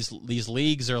too, that these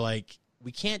leagues are like,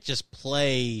 we can't just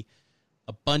play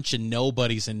a bunch of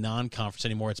nobodies in non-conference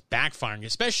anymore. It's backfiring,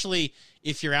 especially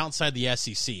if you're outside the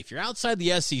SEC. If you're outside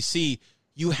the SEC,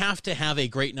 you have to have a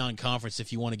great non-conference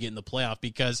if you want to get in the playoff,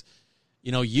 because,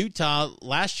 Utah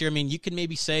last year, I mean, you can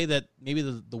maybe say that maybe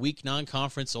the weak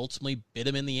non-conference ultimately bit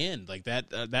them in the end. Like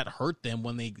that hurt them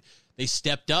when they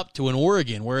stepped up to an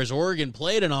Oregon, whereas Oregon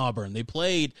played an Auburn. They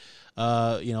played,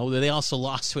 they also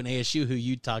lost to an ASU who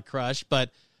Utah crushed,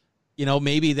 but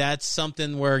maybe that's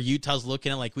something where Utah's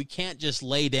looking at, like, we can't just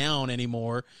lay down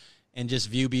anymore and just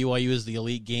view BYU as the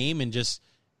elite game and just,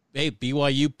 hey,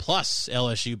 BYU plus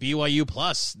LSU, BYU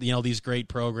plus, these great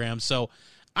programs. So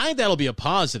I think that'll be a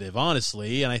positive,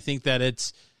 honestly, and I think that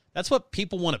that's what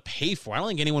people want to pay for. I don't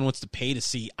think anyone wants to pay to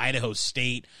see Idaho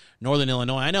State, Northern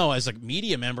Illinois. I know as a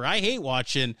media member, I hate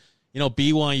watching,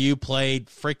 BYU play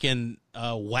freaking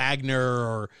Wagner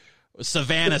or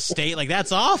Savannah State. Like,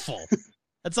 that's awful.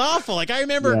 That's awful. Like, I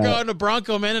remember going to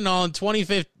Bronco Mendenhall in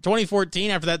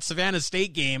 2014 after that Savannah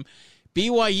State game.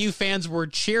 BYU fans were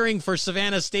cheering for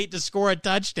Savannah State to score a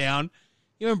touchdown.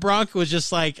 Even Bronco was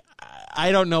just like,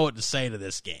 I don't know what to say to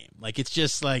this game. Like, it's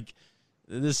just like,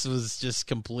 this was just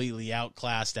completely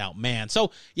outclassed, outmanned.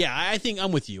 So, yeah, I think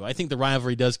I'm with you. I think the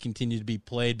rivalry does continue to be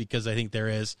played because I think there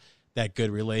is that good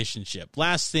relationship.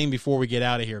 Last thing before we get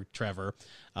out of here, Trevor.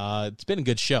 It's been a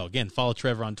good show. Again, follow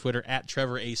Trevor on Twitter at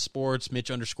Trevor A Sports,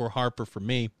 Mitch_Harper for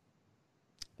me.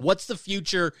 What's the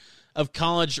future of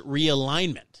college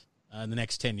realignment in the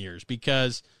next 10 years?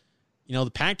 Because,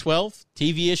 the Pac-12,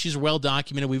 TV issues are well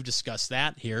documented. We've discussed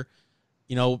that here.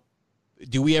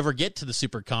 Do we ever get to the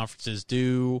super conferences?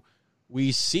 Do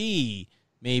we see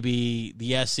maybe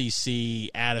the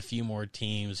SEC add a few more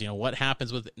teams? What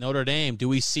happens with Notre Dame? Do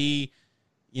we see,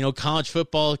 college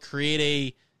football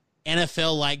create a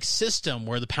NFL-like system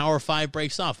where the Power 5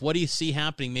 breaks off? What do you see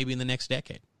happening maybe in the next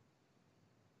decade?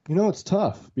 It's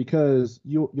tough because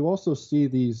you also see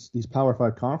these Power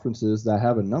 5 conferences that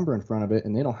have a number in front of it,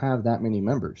 and they don't have that many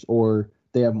members, or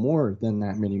they have more than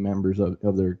that many members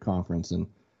of their conference. And,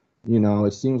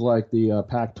 it seems like the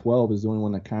Pac-12 is the only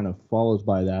one that kind of follows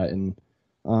by that. And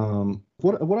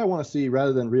what I want to see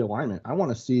rather than realignment, I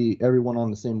want to see everyone on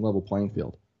the same level playing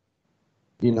field.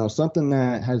 Something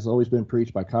that has always been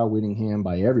preached by Kyle Whittingham,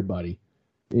 by everybody,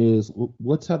 is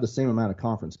let's have the same amount of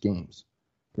conference games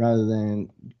rather than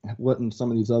letting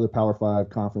some of these other Power 5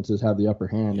 conferences have the upper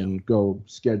hand and go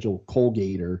schedule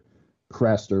Colgate or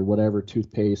Crest or whatever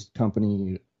toothpaste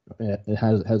company it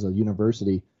has a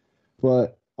university.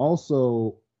 But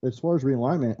also, as far as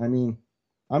realignment, I mean,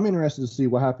 I'm interested to see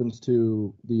what happens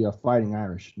to the Fighting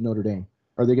Irish, Notre Dame.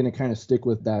 Are they going to kind of stick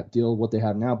with that deal, what they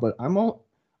have now? But I'm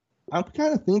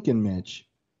kind of thinking, Mitch,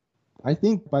 I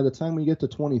think by the time we get to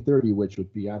 2030, which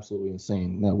would be absolutely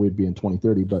insane, that we'd be in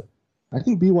 2030, but I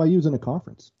think BYU's in a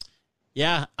conference.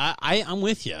 Yeah, I'm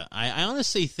with you. I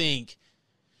honestly think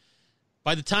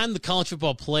by the time the college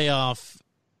football playoff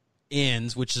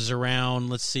ends, which is around,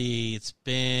 let's see, it's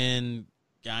been,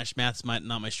 gosh, math's not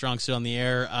my strong suit on the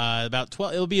air, about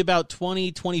 12, it'll be about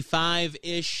 20,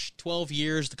 25-ish, 12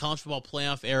 years, the college football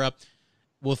playoff era,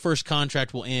 well, the first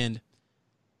contract will end.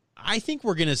 I think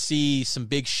we're going to see some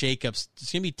big shakeups.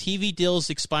 It's going to be TV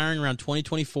deals expiring around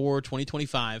 2024,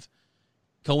 2025,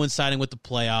 coinciding with the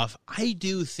playoff. I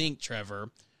do think, Trevor,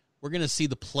 we're going to see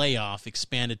the playoff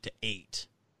expanded to 8.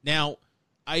 Now,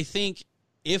 I think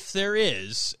if there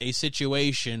is a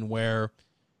situation where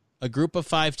a group of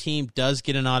 5 team does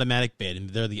get an automatic bid, and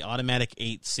they're the automatic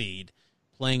 8 seed,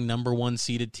 playing number 1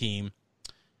 seeded team,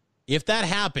 if that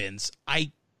happens,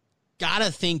 I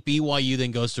gotta think BYU then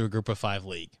goes to a group of 5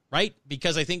 league, right?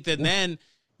 Because I think that then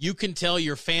you can tell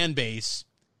your fan base,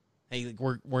 hey,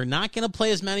 we're not going to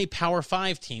play as many Power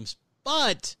 5 teams,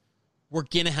 but we're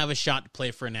going to have a shot to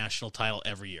play for a national title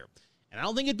every year. And I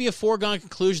don't think it'd be a foregone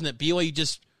conclusion that BYU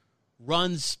just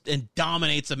runs and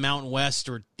dominates a Mountain West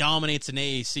or dominates an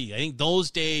AAC. I think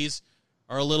those days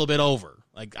are a little bit over.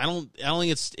 Like I don't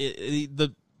think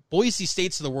the Boise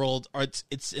States of the world are.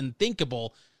 It's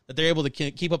unthinkable that they're able to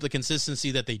keep up the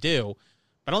consistency that they do.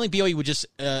 But I don't think BYU would just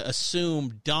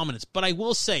assume dominance. But I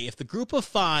will say, if the group of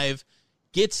 5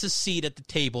 gets a seat at the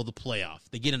table, the playoff,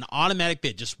 they get an automatic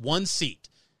bid, just 1 seat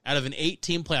out of an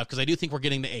 8-team playoff, because I do think we're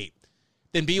getting to 8,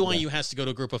 then BYU has to go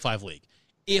to a group of 5 league.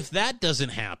 If that doesn't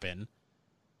happen,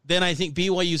 then I think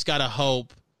BYU's got to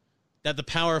hope that the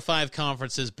Power 5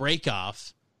 conferences break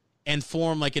off and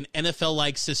form like an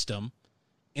NFL-like system,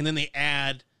 and then they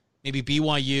add maybe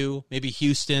BYU, maybe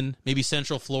Houston, maybe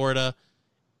Central Florida,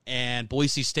 and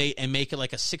Boise State, and make it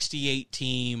like a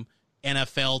 68-team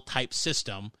NFL-type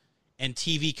system, and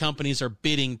TV companies are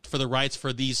bidding for the rights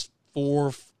for these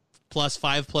 4+,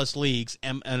 5+ leagues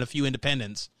and a few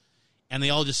independents, and they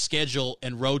all just schedule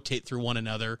and rotate through one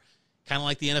another, kind of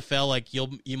like the NFL. Like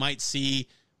you might see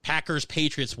Packers,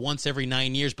 Patriots once every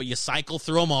 9 years, but you cycle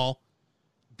through them all.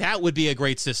 That would be a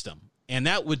great system, and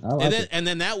that would, and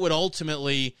then that would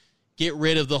ultimately get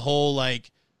rid of the whole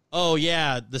like, oh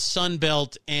yeah, the Sun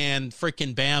Belt and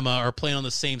frickin' Bama are playing on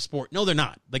the same sport. No, they're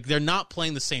not. Like they're not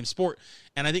playing the same sport,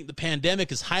 and I think the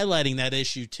pandemic is highlighting that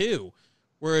issue too.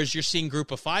 Whereas you're seeing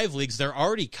group of 5 leagues, they're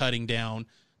already cutting down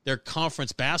their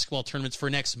conference basketball tournaments for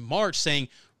next March, saying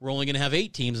we're only going to have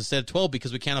 8 teams instead of 12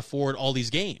 because we can't afford all these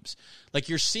games. Like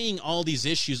you're seeing all these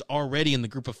issues already in the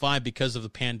group of 5 because of the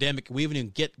pandemic. We haven't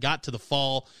even got to the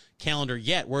fall calendar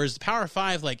yet. Whereas the Power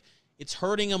 5, like it's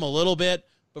hurting them a little bit,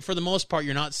 but for the most part,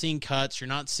 you're not seeing cuts. You're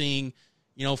not seeing,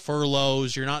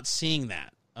 furloughs. You're not seeing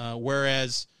that.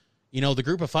 Whereas, the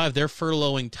group of 5, they're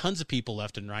furloughing tons of people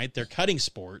left and right. They're cutting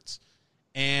sports.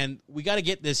 And we got to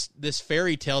get this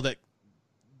fairy tale that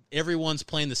everyone's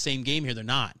playing the same game here. They're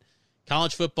not.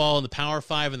 College football and the Power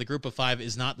 5 and the group of 5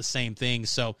 is not the same thing.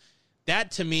 So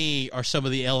that, to me, are some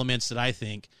of the elements that I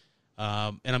think.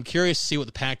 And I'm curious to see what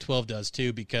the Pac-12 does,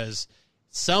 too, because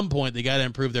at some point they got to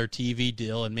improve their TV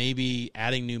deal, and maybe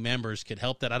adding new members could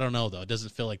help that. I don't know, though. It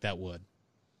doesn't feel like that would.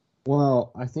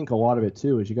 Well, I think a lot of it,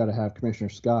 too, is you got to have Commissioner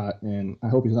Scott, and I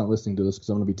hope he's not listening to this because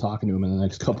I'm going to be talking to him in the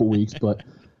next couple weeks, but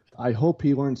I hope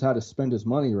he learns how to spend his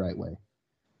money the right way,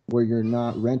 where you're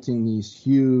not renting these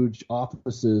huge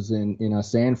offices in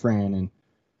San Fran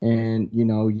and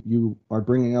you are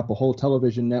bringing up a whole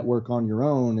television network on your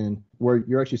own, and where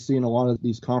you're actually seeing a lot of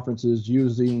these conferences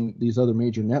using these other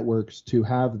major networks to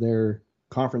have their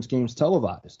conference games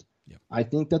televised. Yep. I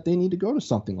think that they need to go to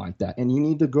something like that, and you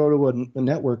need to go to a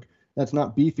network that's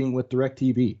not beefing with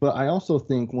DirecTV. But I also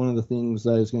think one of the things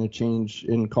that is going to change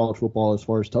in college football as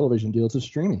far as television deals is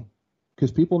streaming,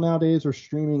 because people nowadays are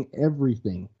streaming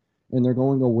everything, and they're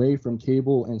going away from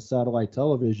cable and satellite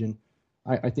television.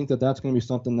 I think that that's going to be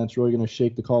something that's really going to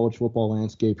shake the college football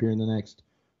landscape here in the next,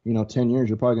 10 years.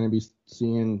 You're probably going to be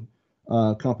seeing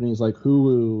companies like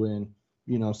Hulu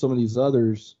and, some of these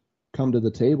others come to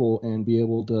the table and be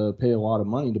able to pay a lot of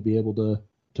money to be able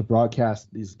to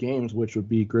broadcast these games, which would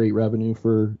be great revenue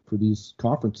for these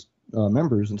conference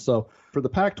members. And so for the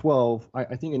Pac-12,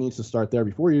 I think it needs to start there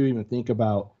before you even think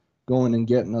about going and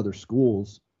getting other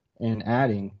schools and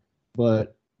adding.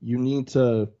 But you need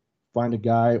to find a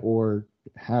guy or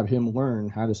have him learn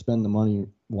how to spend the money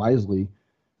wisely.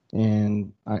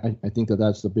 And I think that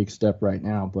that's the big step right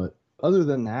now. But other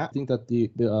than that, I think that the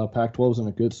Pac-12 is in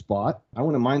a good spot. I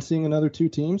wouldn't mind seeing another 2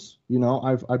 teams.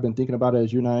 I've been thinking about it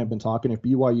as you and I have been talking. If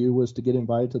BYU was to get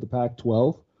invited to the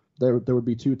Pac-12, there would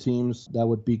be 2 teams that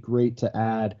would be great to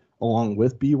add along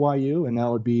with BYU, and that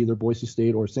would be either Boise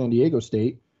State or San Diego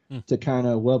State to kind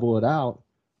of level it out,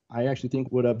 I actually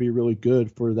think would be really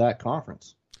good for that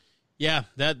conference. Yeah,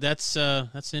 that's an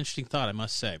interesting thought, I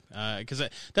must say, because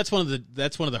that's one of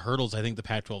the hurdles I think the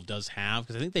Pac-12 does have,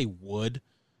 because I think they would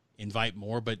invite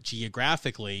more, but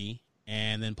geographically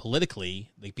and then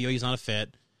politically, like BYU's not a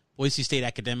fit, Boise State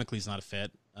academically is not a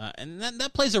fit, and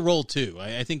that plays a role too.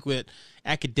 I think with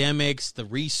academics, the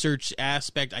research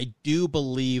aspect, I do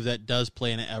believe that does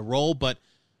play a role, but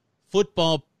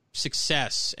football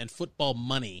success and football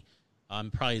money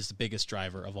probably is the biggest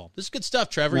driver of all. This is good stuff,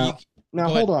 Trevor. Now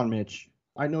hold on, Mitch.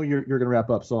 I know you're going to wrap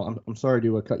up, so I'm sorry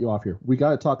to cut you off here. We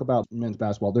got to talk about men's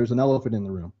basketball. There's an elephant in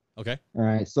the room. Okay. All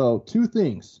right. So 2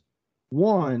 things.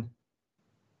 One,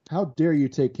 how dare you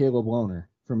take Caleb Lohner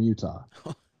from Utah?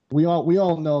 We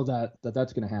all know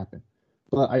that's going to happen.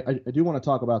 But I do want to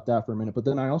talk about that for a minute. But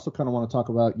then I also kind of want to talk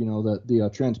about the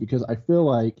trends, because I feel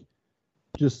like,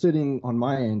 just sitting on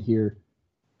my end here,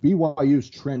 BYU's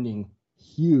trending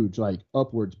huge, like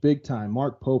upwards, big time.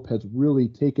 Mark Pope has really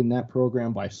taken that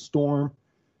program by storm,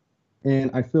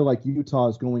 and I feel like Utah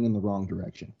is going in the wrong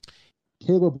direction.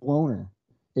 Caleb Lohner,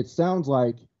 it sounds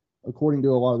like, according to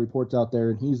a lot of reports out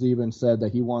there, and he's even said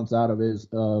that he wants out of his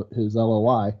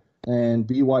LOI, and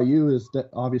BYU is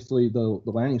obviously the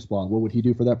landing spot. What would he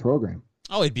do for that program?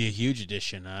 Oh, it'd be a huge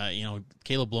addition.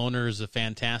 Caleb Lohner is a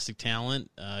fantastic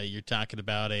talent. You're talking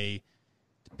about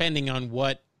depending on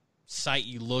what site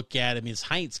you look at, I mean, his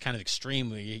height's kind of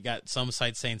extreme. You got some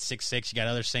sites saying 6'6", you got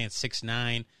others saying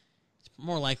 6'9". It's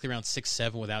more likely around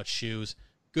 6'7" without shoes.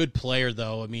 Good player,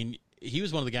 though. I mean, he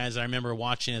was one of the guys I remember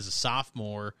watching as a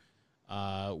sophomore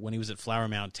when he was at Flower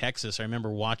Mound, Texas. I remember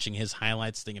watching his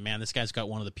highlights thinking, man, this guy's got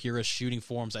one of the purest shooting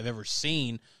forms I've ever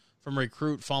seen from a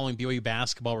recruit following BYU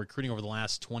basketball recruiting over the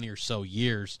last 20 or so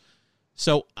years.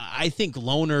 So I think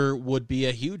Lohner would be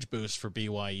a huge boost for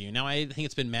BYU. Now, I think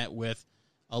it's been met with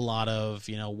a lot of,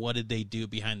 what did they do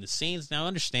behind the scenes? Now,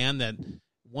 understand that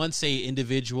once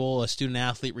a student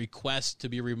athlete requests to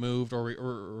be removed or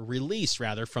released,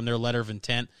 rather, from their letter of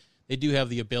intent, they do have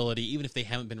the ability, even if they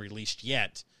haven't been released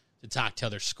yet, to talk to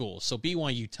other schools. So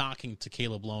BYU talking to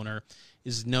Caleb Lohner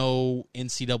is no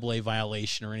NCAA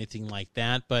violation or anything like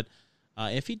that. But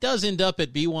if he does end up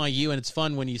at BYU, and it's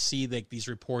fun when you see these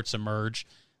reports emerge,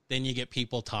 then you get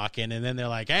people talking, and then they're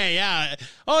like, hey,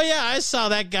 I saw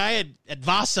that guy at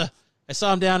Vasa. I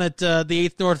saw him down at the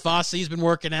 8th North Vasa. He's been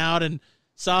working out and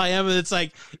saw him.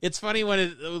 And it's funny when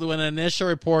an initial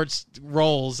report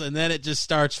rolls, and then it just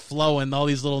starts flowing, all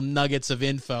these little nuggets of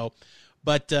info.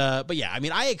 But yeah, I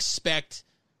mean, I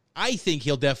think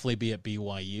he'll definitely be at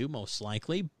BYU, most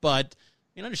likely. But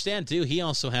understand, too, he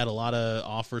also had a lot of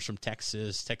offers from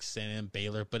Texas A&M,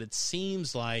 Baylor. But it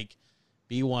seems like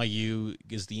BYU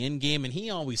is the end game, and he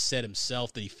always said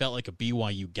himself that he felt like a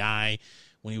BYU guy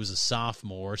when he was a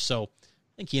sophomore. So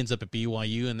I think he ends up at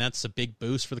BYU, and that's a big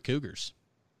boost for the Cougars.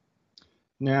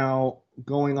 Now,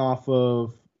 going off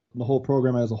of the whole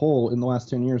program as a whole, in the last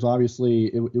 10 years, obviously,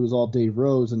 it was all Dave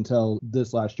Rose until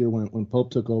this last year when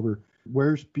Pope took over.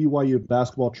 Where's BYU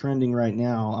basketball trending right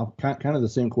now? Kind of the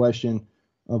same question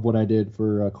of what I did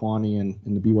for Kalani and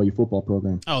the BYU football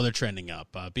program. Oh, they're trending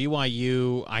up.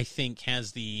 BYU, I think,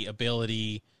 has the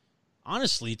ability,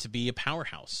 honestly, to be a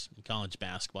powerhouse in college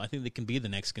basketball. I think they can be the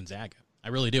next Gonzaga. I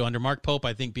really do. Under Mark Pope,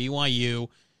 I think BYU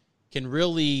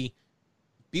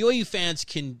fans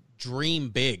can dream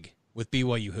big with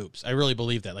BYU hoops. I really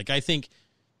believe that. I think,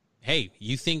 hey,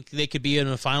 you think they could be in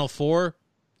a Final Four?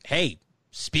 Hey,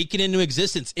 speak it into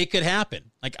existence. It could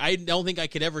happen. I don't think I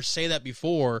could ever say that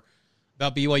before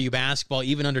about BYU basketball,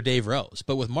 even under Dave Rose.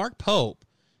 But with Mark Pope,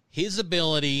 his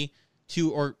ability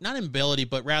to, or not ability,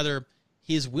 but rather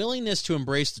his willingness to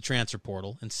embrace the transfer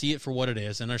portal and see it for what it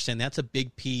is, and understand that's a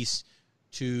big piece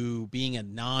to being a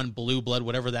non-blue blood,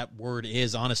 whatever that word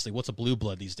is. Honestly, what's a blue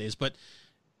blood these days? But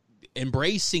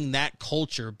embracing that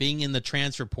culture, being in the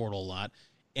transfer portal a lot,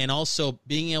 and also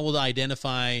being able to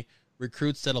identify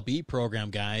recruits that'll be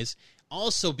program guys,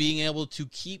 also being able to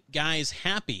keep guys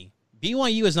happy.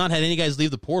 BYU has not had any guys leave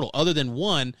the portal other than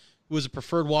one who was a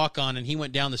preferred walk-on, and he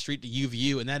went down the street to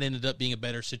UVU, and that ended up being a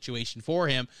better situation for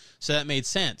him, so that made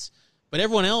sense. But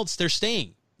everyone else, they're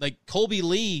staying. Colby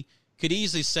Lee could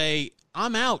easily say,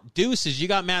 I'm out. Deuces, you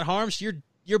got Matt Harms,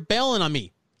 you're bailing on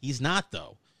me. He's not,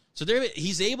 though. So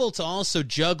he's able to also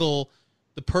juggle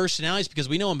the personalities, because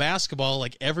we know in basketball,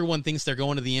 everyone thinks they're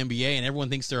going to the NBA and everyone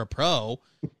thinks they're a pro.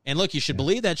 And look, you should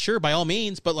believe that, sure, by all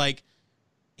means, but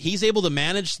he's able to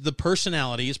manage the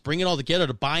personalities, bring it all together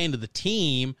to buy into the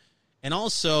team, and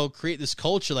also create this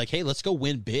culture hey, let's go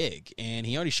win big. And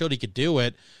he already showed he could do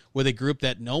it with a group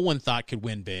that no one thought could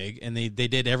win big, and they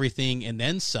did everything and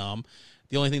then some.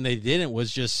 The only thing they didn't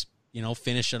was just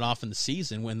finish it off in the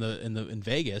season in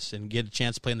Vegas and get a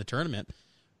chance to play in the tournament.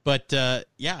 But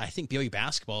I think BYU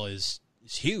basketball is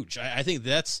huge. I think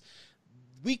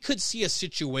we could see a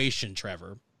situation,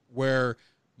 Trevor, where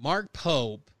Mark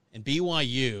Pope and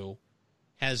BYU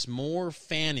has more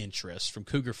fan interest from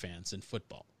Cougar fans in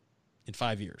football in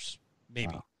 5 years,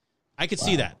 maybe. Wow. I could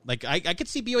see that. Like I could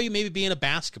see BYU maybe being a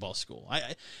basketball school.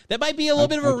 That might be a little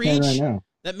bit of a reach. Right,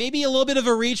 that may be a little bit of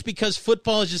a reach because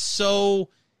football is just so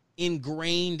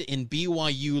ingrained in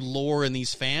BYU lore and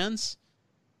these fans.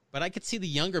 But I could see the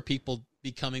younger people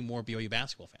becoming more BYU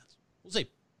basketball fans. We'll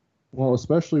see. Well,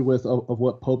 especially with of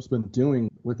what Pope's been doing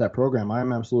with that program,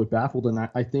 I'm absolutely baffled, and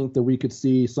I think that we could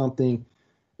see something.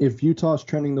 If Utah's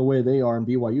trending the way they are and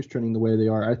BYU's trending the way they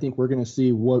are, I think we're going to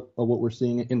see what we're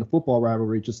seeing in the football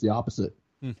rivalry, just the opposite.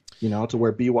 To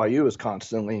where BYU is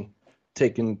constantly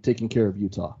taking care of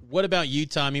Utah. What about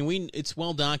Utah? I mean, it's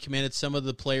well documented. Some of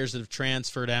the players that have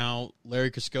transferred out.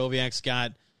 Larry Kraskowiak's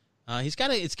got. It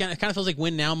kind of feels like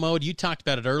win now mode. You talked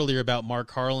about it earlier about Mark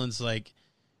Harlan's like.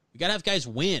 We got to have guys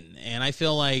win, and I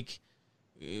feel like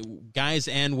guys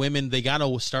and women, they got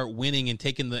to start winning and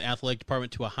taking the athletic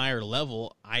department to a higher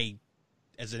level.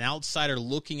 As an outsider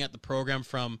looking at the program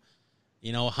from,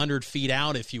 100 feet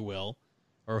out, if you will,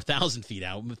 or 1,000 feet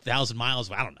out, 1,000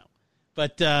 miles, I don't know.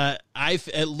 But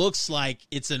it looks like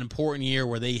it's an important year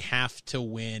where they have to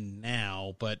win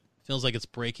now, but feels like it's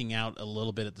breaking out a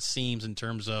little bit at the seams in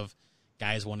terms of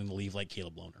guys wanting to leave like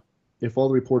Caleb Lohner. If all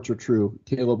the reports are true,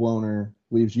 Caleb Lohner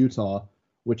leaves Utah,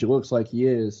 which it looks like he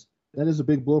is. That is a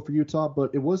big blow for Utah,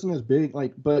 but it wasn't as big.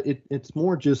 But it's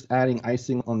more just adding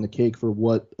icing on the cake for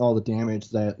what all the damage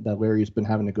that Larry's been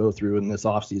having to go through in this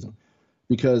offseason,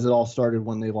 because it all started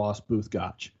when they lost Booth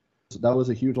Gotch. So that was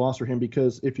a huge loss for him,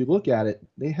 because if you look at it,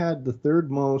 they had the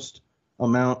third most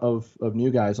amount of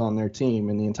new guys on their team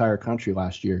in the entire country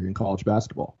last year in college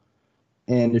basketball.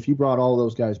 And if you brought all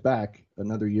those guys back,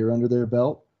 another year under their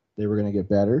belt, they were going to get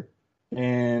better.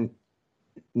 And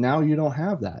now you don't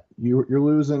have that. You're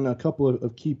losing a couple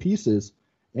of key pieces.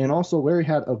 And also Larry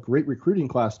had a great recruiting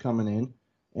class coming in,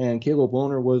 and Caleb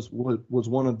Lohner was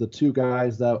one of the two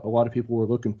guys that a lot of people were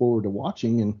looking forward to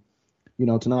watching. And,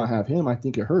 to not have him, I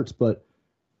think it hurts. But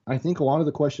I think a lot of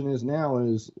the question is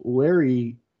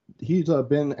Larry, he's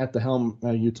been at the helm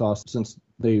at Utah since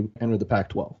they entered the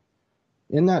Pac-12.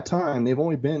 In that time, they've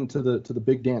only been to the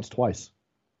big dance twice.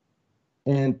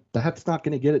 And that's not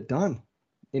going to get it done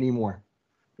anymore.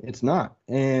 It's not.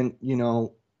 And,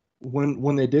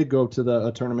 when they did go to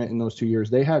the tournament in those 2 years,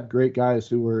 they had great guys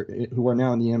who are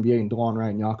now in the NBA, and DeLon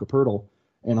Wright and Jakob Poeltl,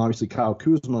 and obviously Kyle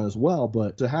Kuzma as well.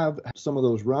 But to have some of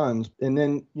those runs, and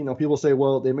then, people say,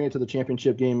 well, they made it to the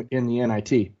championship game in the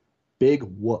NIT. Big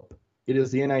whoop. It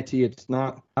is the NIT. It's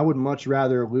not. I would much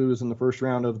rather lose in the first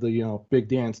round of the big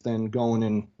dance than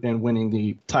going and winning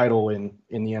the title in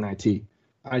the NIT.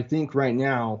 I think right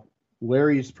now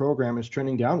Larry's program is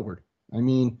trending downward. I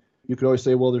mean, you could always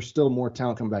say, well, there's still more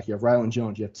talent coming back. You have Rylan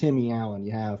Jones, you have Timmy Allen,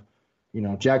 you have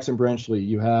Jackson Brenchley,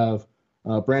 you have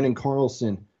Brandon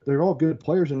Carlson. They're all good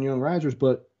players and young risers,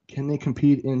 but can they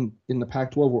compete in the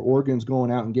Pac-12 where Oregon's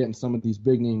going out and getting some of these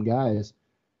big name guys?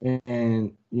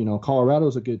 And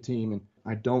Colorado's a good team, and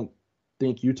I don't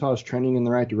think Utah's trending in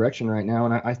the right direction right now.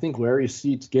 And I think Larry's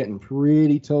seat's getting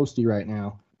pretty toasty right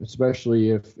now, especially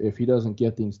if he doesn't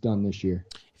get things done this year.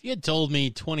 If you had told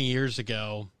me 20 years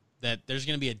ago that there's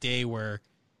going to be a day where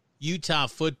Utah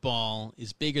football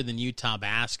is bigger than Utah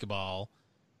basketball,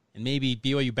 and maybe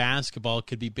BYU basketball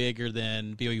could be bigger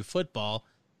than BYU football,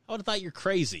 I would have thought you're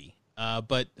crazy.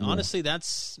 But honestly,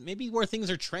 that's maybe where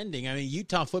things are trending. I mean,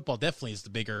 Utah football definitely is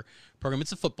the bigger program.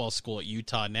 It's a football school at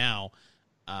Utah now.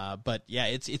 But yeah,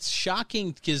 it's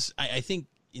shocking because I think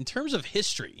in terms of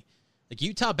history, like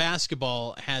Utah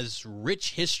basketball has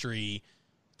rich history,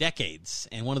 decades,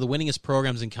 and one of the winningest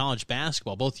programs in college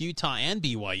basketball. Both Utah and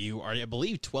BYU are, I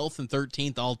believe, 12th and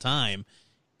 13th all time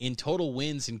in total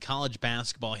wins in college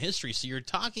basketball history. So you're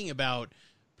talking about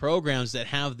programs that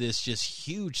have this just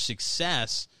huge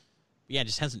success. But yeah, it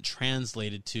just hasn't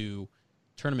translated to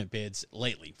tournament bids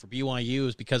lately. For BYU,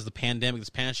 it's because of the pandemic this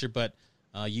past year, but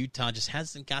Utah just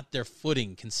hasn't got their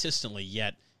footing consistently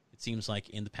yet, it seems like,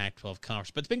 in the Pac-12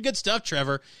 conference. But it's been good stuff,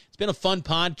 Trevor. It's been a fun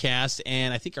podcast,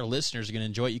 and I think our listeners are going to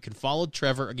enjoy it. You can follow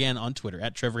Trevor, again, on Twitter,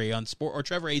 at Trevor A on Sport, or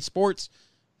Trevor A Sports.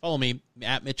 Follow me,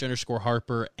 at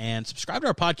Mitch_Harper, and subscribe to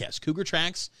our podcast, Cougar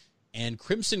Tracks and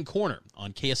Crimson Corner,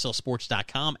 on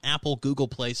KSLSports.com, Apple, Google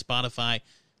Play, Spotify.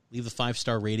 Leave the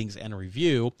 5-star ratings and a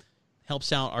review.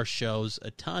 Helps out our shows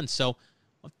a ton. So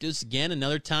We'll do this again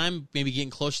another time, maybe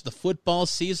getting close to the football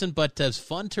season, but it's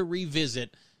fun to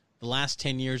revisit the last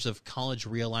 10 years of college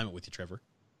realignment with you, Trevor.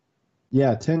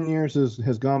 Yeah, 10 years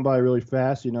has gone by really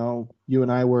fast. You know, you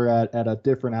and I were at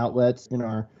different outlets in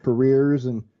our careers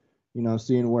and, you know,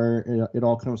 seeing where it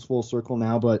all comes full circle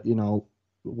now. But, you know,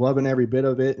 loving every bit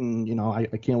of it. And, you know, I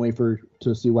can't wait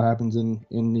to see what happens in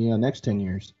the next 10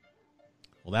 years.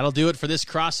 Well, that'll do it for this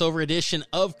crossover edition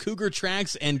of Cougar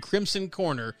Tracks and Crimson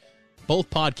Corner. Both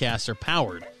podcasts are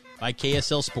powered by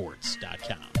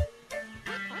KSLSports.com.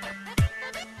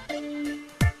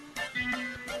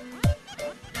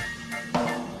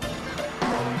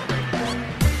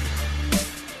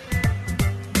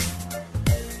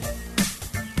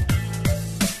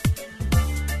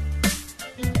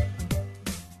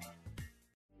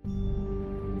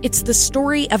 It's the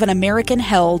story of an American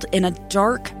held in a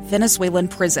dark Venezuelan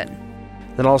prison.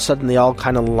 Then all of a sudden they all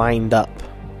kind of lined up.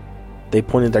 They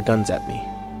pointed their guns at me.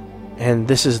 And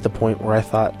this is the point where I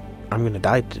thought, I'm going to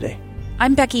die today.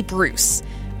 I'm Becky Bruce.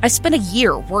 I spent a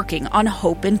year working on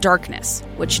Hope in Darkness,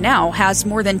 which now has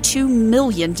more than 2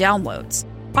 million downloads.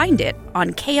 Find it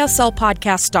on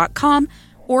KSLpodcast.com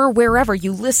or wherever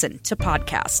you listen to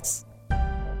podcasts.